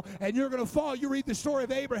stumble and you're going to fall. You read the story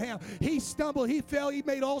of Abraham. He stumbled, he fell, he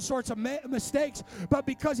made all sorts of mistakes, but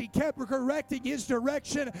because he kept correcting his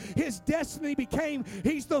direction, his destiny became,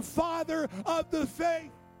 he's the father of the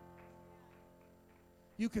faith.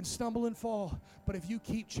 You can stumble and fall, but if you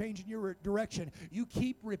keep changing your direction, you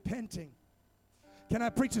keep repenting. Can I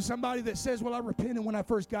preach to somebody that says, well, I repented when I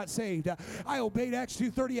first got saved. I obeyed Acts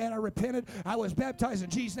 2:38. I repented. I was baptized in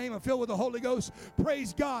Jesus' name and filled with the Holy Ghost.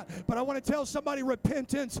 Praise God. But I want to tell somebody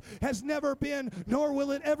repentance has never been, nor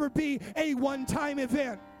will it ever be, a one-time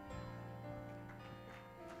event.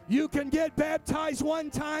 You can get baptized one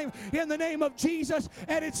time in the name of Jesus,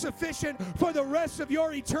 and it's sufficient for the rest of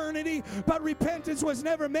your eternity. But repentance was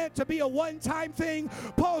never meant to be a one-time thing.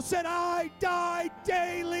 Paul said, I die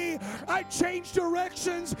daily. I change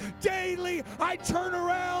directions daily. I turn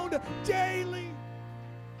around daily.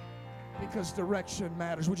 Because direction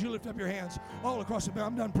matters. Would you lift up your hands all across the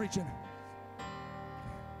I'm done preaching.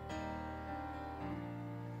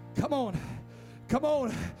 Come on. Come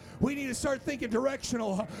on. We need to start thinking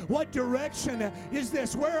directional. What direction is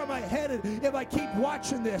this? Where am I headed if I keep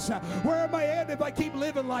watching this? Where am I headed if I keep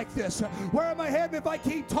living like this? Where am I headed if I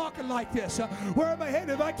keep talking like this? Where am I headed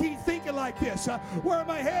if I keep thinking like this? Where am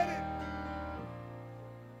I headed?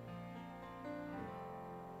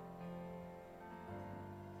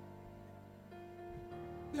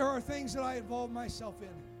 There are things that I involve myself in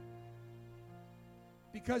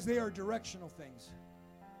because they are directional things.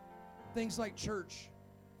 Things like church,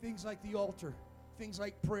 things like the altar, things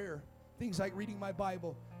like prayer, things like reading my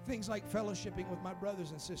Bible, things like fellowshipping with my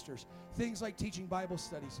brothers and sisters, things like teaching Bible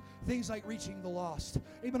studies, things like reaching the lost.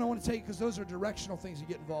 Even I want to tell you, because those are directional things you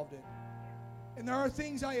get involved in. And there are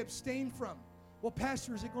things I abstain from. Well,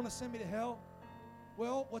 Pastor, is it going to send me to hell?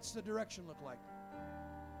 Well, what's the direction look like?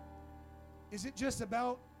 Is it just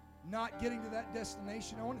about not getting to that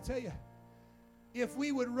destination? I want to tell you, if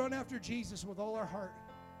we would run after Jesus with all our heart,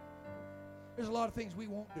 there's a lot of things we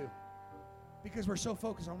won't do because we're so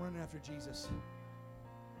focused on running after Jesus.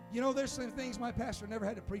 You know, there's some things my pastor never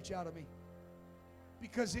had to preach out of me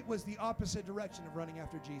because it was the opposite direction of running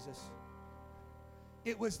after Jesus.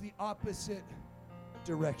 It was the opposite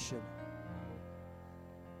direction.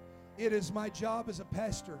 It is my job as a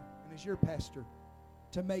pastor and as your pastor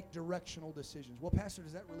to make directional decisions. Well, Pastor,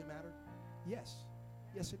 does that really matter? Yes.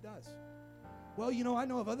 Yes, it does. Well, you know, I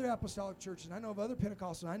know of other apostolic churches, and I know of other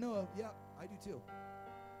Pentecostals, and I know of, yeah, I do too.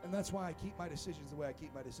 And that's why I keep my decisions the way I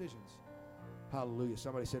keep my decisions. Hallelujah.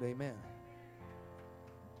 Somebody said amen.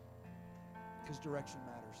 Because direction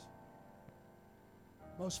matters.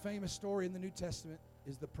 Most famous story in the New Testament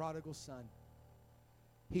is the prodigal son.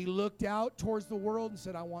 He looked out towards the world and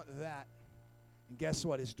said, I want that. And guess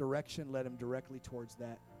what? His direction led him directly towards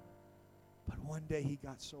that. But one day he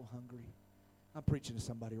got so hungry. I'm preaching to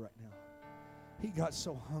somebody right now. He got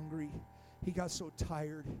so hungry. He got so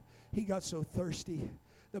tired. He got so thirsty.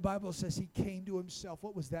 The Bible says he came to himself.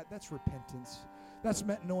 What was that? That's repentance. That's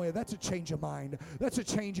metanoia. That's a change of mind. That's a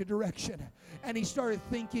change of direction. And he started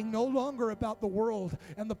thinking no longer about the world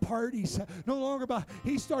and the parties. No longer about,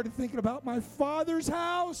 he started thinking about my Father's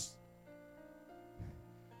house.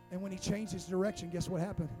 And when he changed his direction, guess what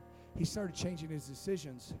happened? He started changing his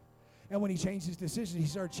decisions. And when he changed his decision, he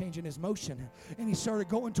started changing his motion. And he started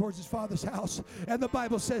going towards his Father's house. And the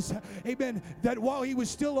Bible says, amen, that while he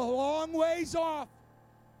was still a long ways off,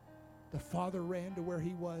 the Father ran to where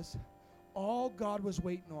he was. All God was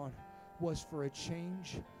waiting on was for a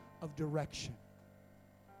change of direction.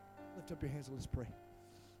 Lift up your hands and let's pray.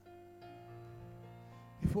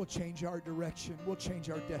 If we'll change our direction, we'll change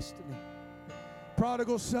our destiny.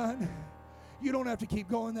 Prodigal son, you don't have to keep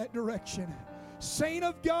going that direction. Saint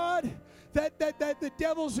of God, that the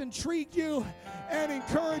devil's intrigued you and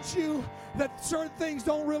encouraged you that certain things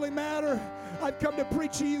don't really matter. I've come to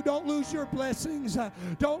preach to you, don't lose your blessings.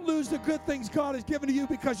 Don't lose the good things God has given to you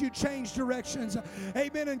because you changed directions.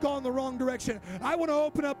 Amen, and gone the wrong direction. I want to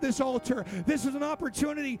open up this altar. This is an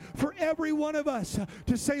opportunity for every one of us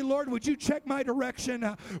to say, Lord, would you check my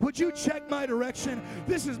direction? Would you check my direction?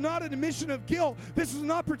 This is not an admission of guilt. This is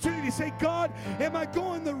an opportunity to say, God, am I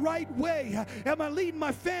going the right way? Am I leading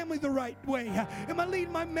my family the right way? Am I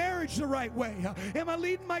leading my marriage the right way? Am I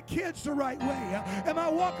leading my kids the right way? Am I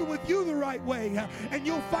walking with you the right way? And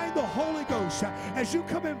you'll find the Holy Ghost as you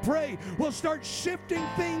come and pray will start shifting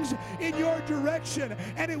things in your direction,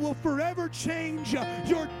 and it will forever change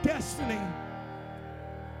your destiny.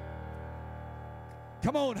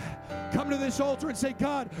 Come on, come to this altar and say,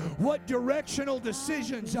 God, what directional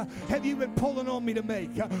decisions have you been pulling on me to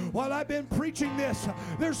make? While I've been preaching this,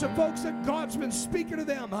 there's some folks that God's been speaking to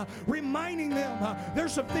them, reminding them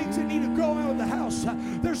there's some things that need to go out of the house.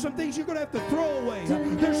 There's some things you're going to have to throw away.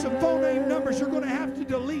 There's some phone name numbers you're going to have to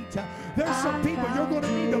delete. There's some people you're going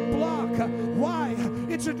to need to block. Why?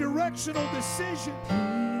 It's a directional decision.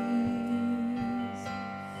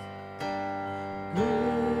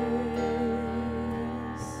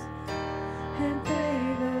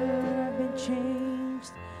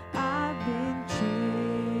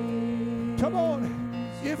 Come on,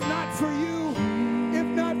 if not for you, if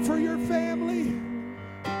not for your family,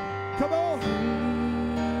 come on,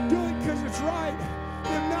 do it because it's right.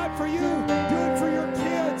 If not for you, do it for your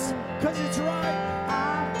kids because it's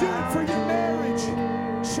right. Do it for your marriage.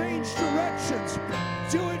 Change directions.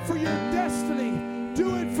 Do it for your destiny.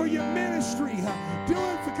 Do it for your ministry. Do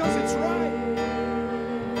it because it's right.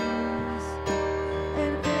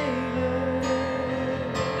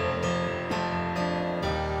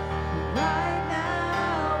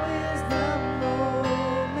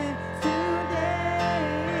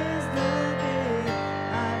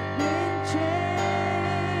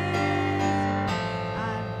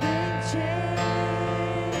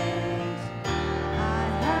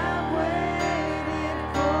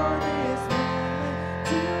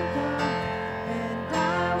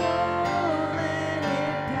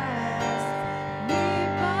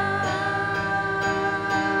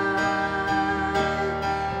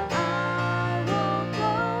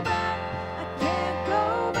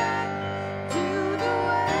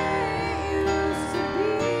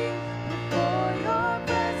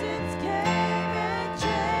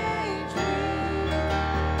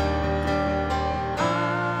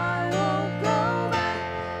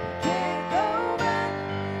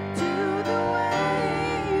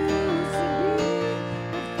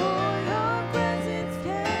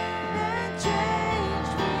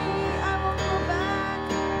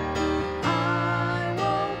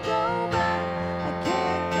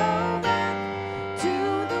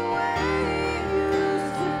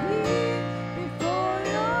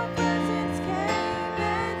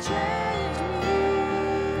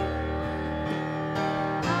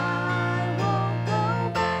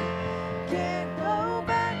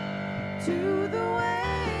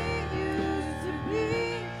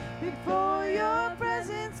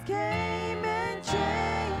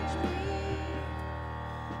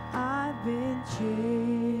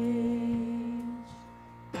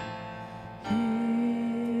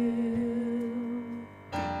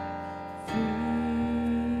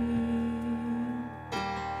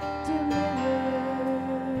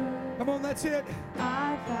 That's it.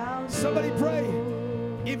 Somebody pray.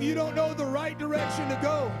 If you don't know the right direction to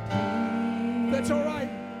go, That's all right.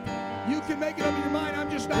 You can make it up in your mind. I'm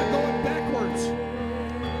just not going backwards.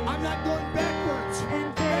 I'm not going backwards.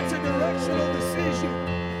 That's a directional decision.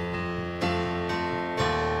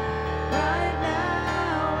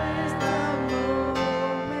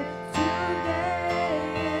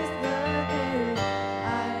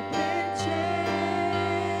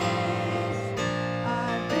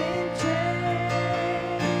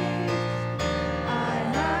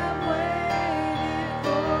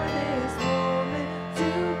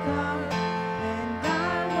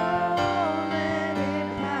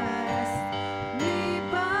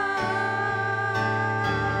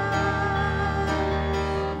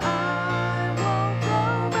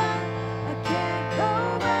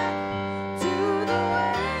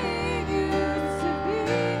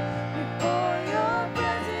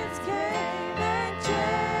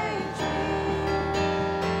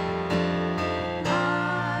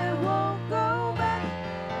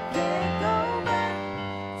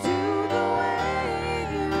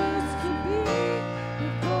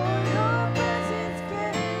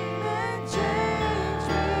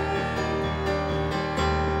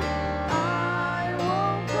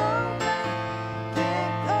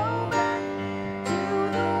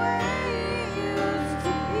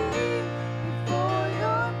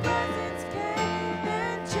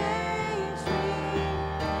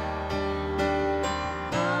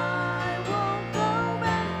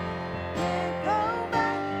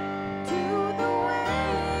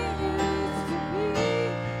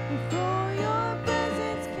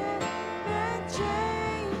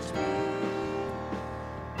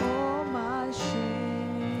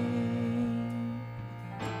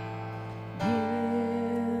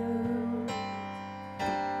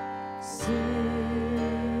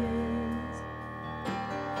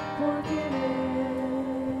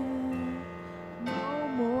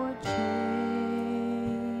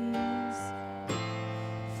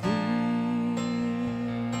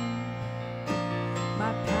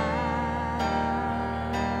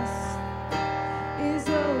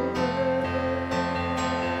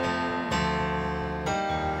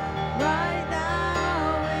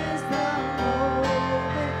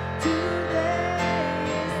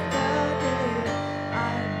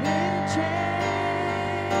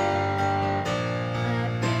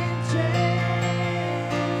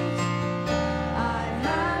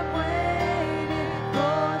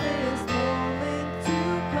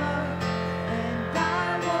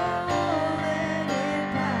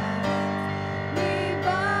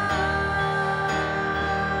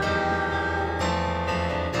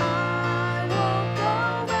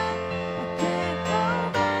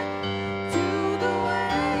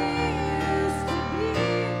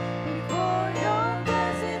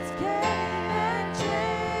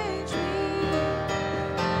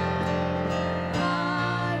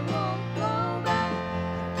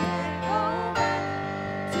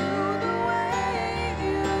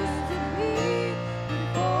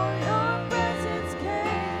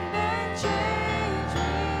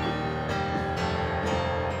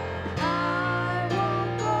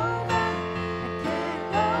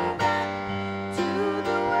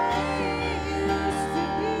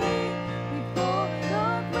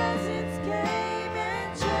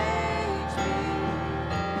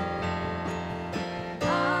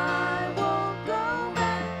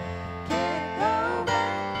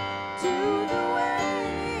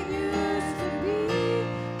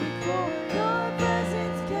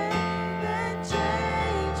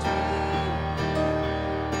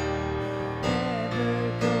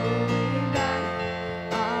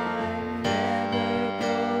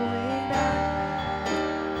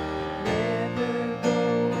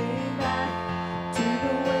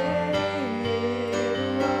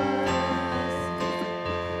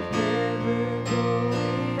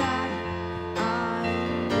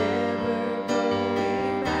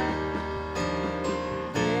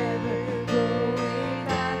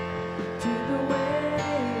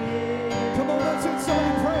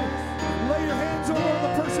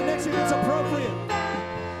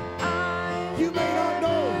 You may not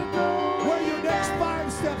know where your next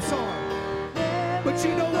 5 steps are, but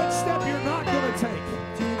you know